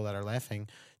 40 people that are laughing,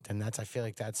 then I feel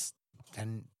like that's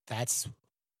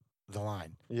the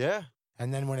line. Yeah.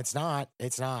 And then when it's not,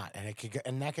 it's not,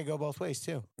 and that could go both ways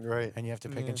too. Right. And you have to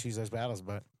pick and choose those battles.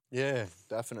 But Yeah,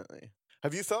 definitely.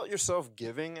 Have you felt yourself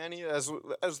giving any as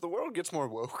the world gets more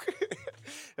woke?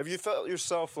 Have you felt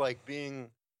yourself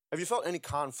have you felt any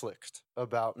conflict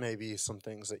about maybe some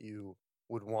things that you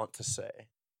would want to say?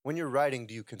 When you're writing,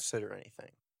 do you consider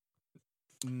anything?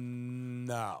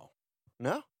 No.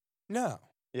 No?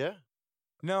 Yeah?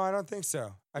 No, I don't think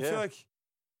so. I Yeah.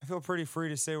 feel pretty free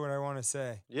to say what I want to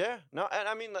say. Yeah. No, and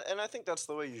I mean, and I think that's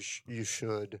the way you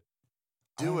should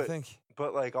I do don't it. think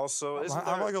But like also,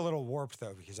 I'm like a little warped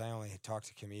though because I only talk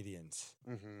to comedians.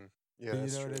 Mm-hmm. Yeah, You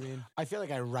that's know true. what I mean? I feel like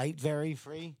I write very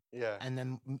free, Yeah, and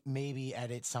then maybe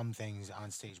edit some things on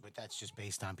stage, but that's just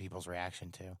based on people's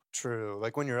reaction too. true.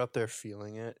 Like when you're up there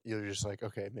feeling it, you're just like,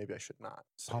 okay, maybe I should not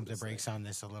say Pump the this brakes thing. on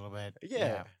this a little bit.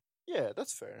 Yeah. Yeah,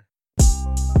 that's fair.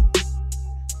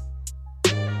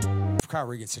 Kyle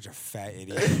Regan's such a fat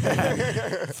idiot. I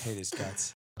hate his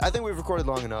guts. I think we've recorded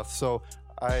long enough, so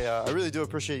I really do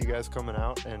appreciate you guys coming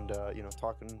out and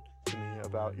talking to me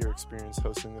about your experience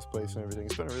hosting this place and everything.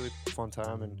 It's been a really fun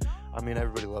time, and I mean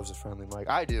everybody loves a friendly mic.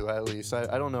 I do, at least.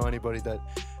 I don't know anybody that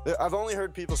I've only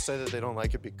heard people say that they don't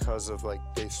like it because of like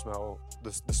they smell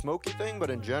the smoky thing, but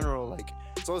in general, like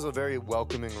it's always a very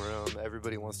welcoming room.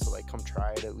 Everybody wants to like come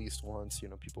try it at least once.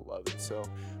 People love it. So,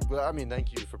 but I mean,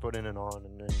 thank you for putting it on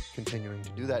and continuing to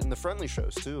do that, and the friendly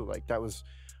shows too. Like that was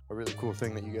a really cool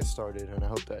thing that you guys started, and I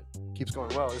hope that keeps going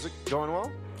well. Is it going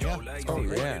well? Yeah. Oh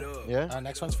yeah. Yeah.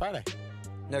 Next one's Friday.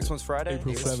 Next one's Friday.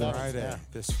 April April 7th. Friday. Yeah.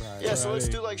 This Friday. Yeah, so let's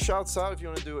Friday. do like shouts out if you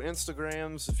want to do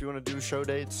Instagrams, if you want to do show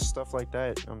dates, stuff like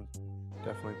that.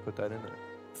 Definitely put that in there.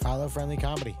 Follow Friendly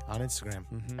Comedy on Instagram.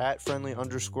 At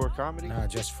friendly_comedy. No,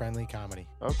 just Friendly Comedy.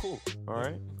 Oh, cool. All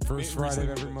right. First Friday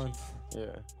of every month. Yeah.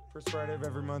 First Friday of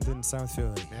every month in South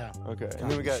Philly. Yeah. Okay. And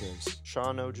then we got Shows.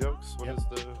 Sean No Jokes. What Yep. is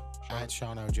the At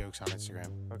Sean O Jokes on Instagram.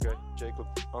 Okay. Jacob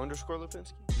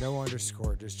 _Lipinski No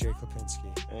underscore, just Jake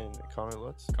Lipinsky. and Connor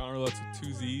Lutz. Connor Lutz with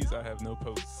 2 Z's. I have no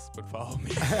posts, but follow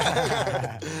me.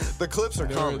 The clips are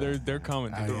coming. They're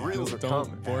coming. The dude. reels are Don't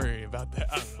coming. worry about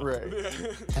that. I don't know.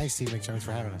 Right. Thanks, Steve McJones,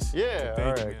 for having us. Yeah. Thank all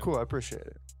you, right. man. Cool. I appreciate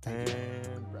it. Thank you.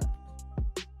 And wrap.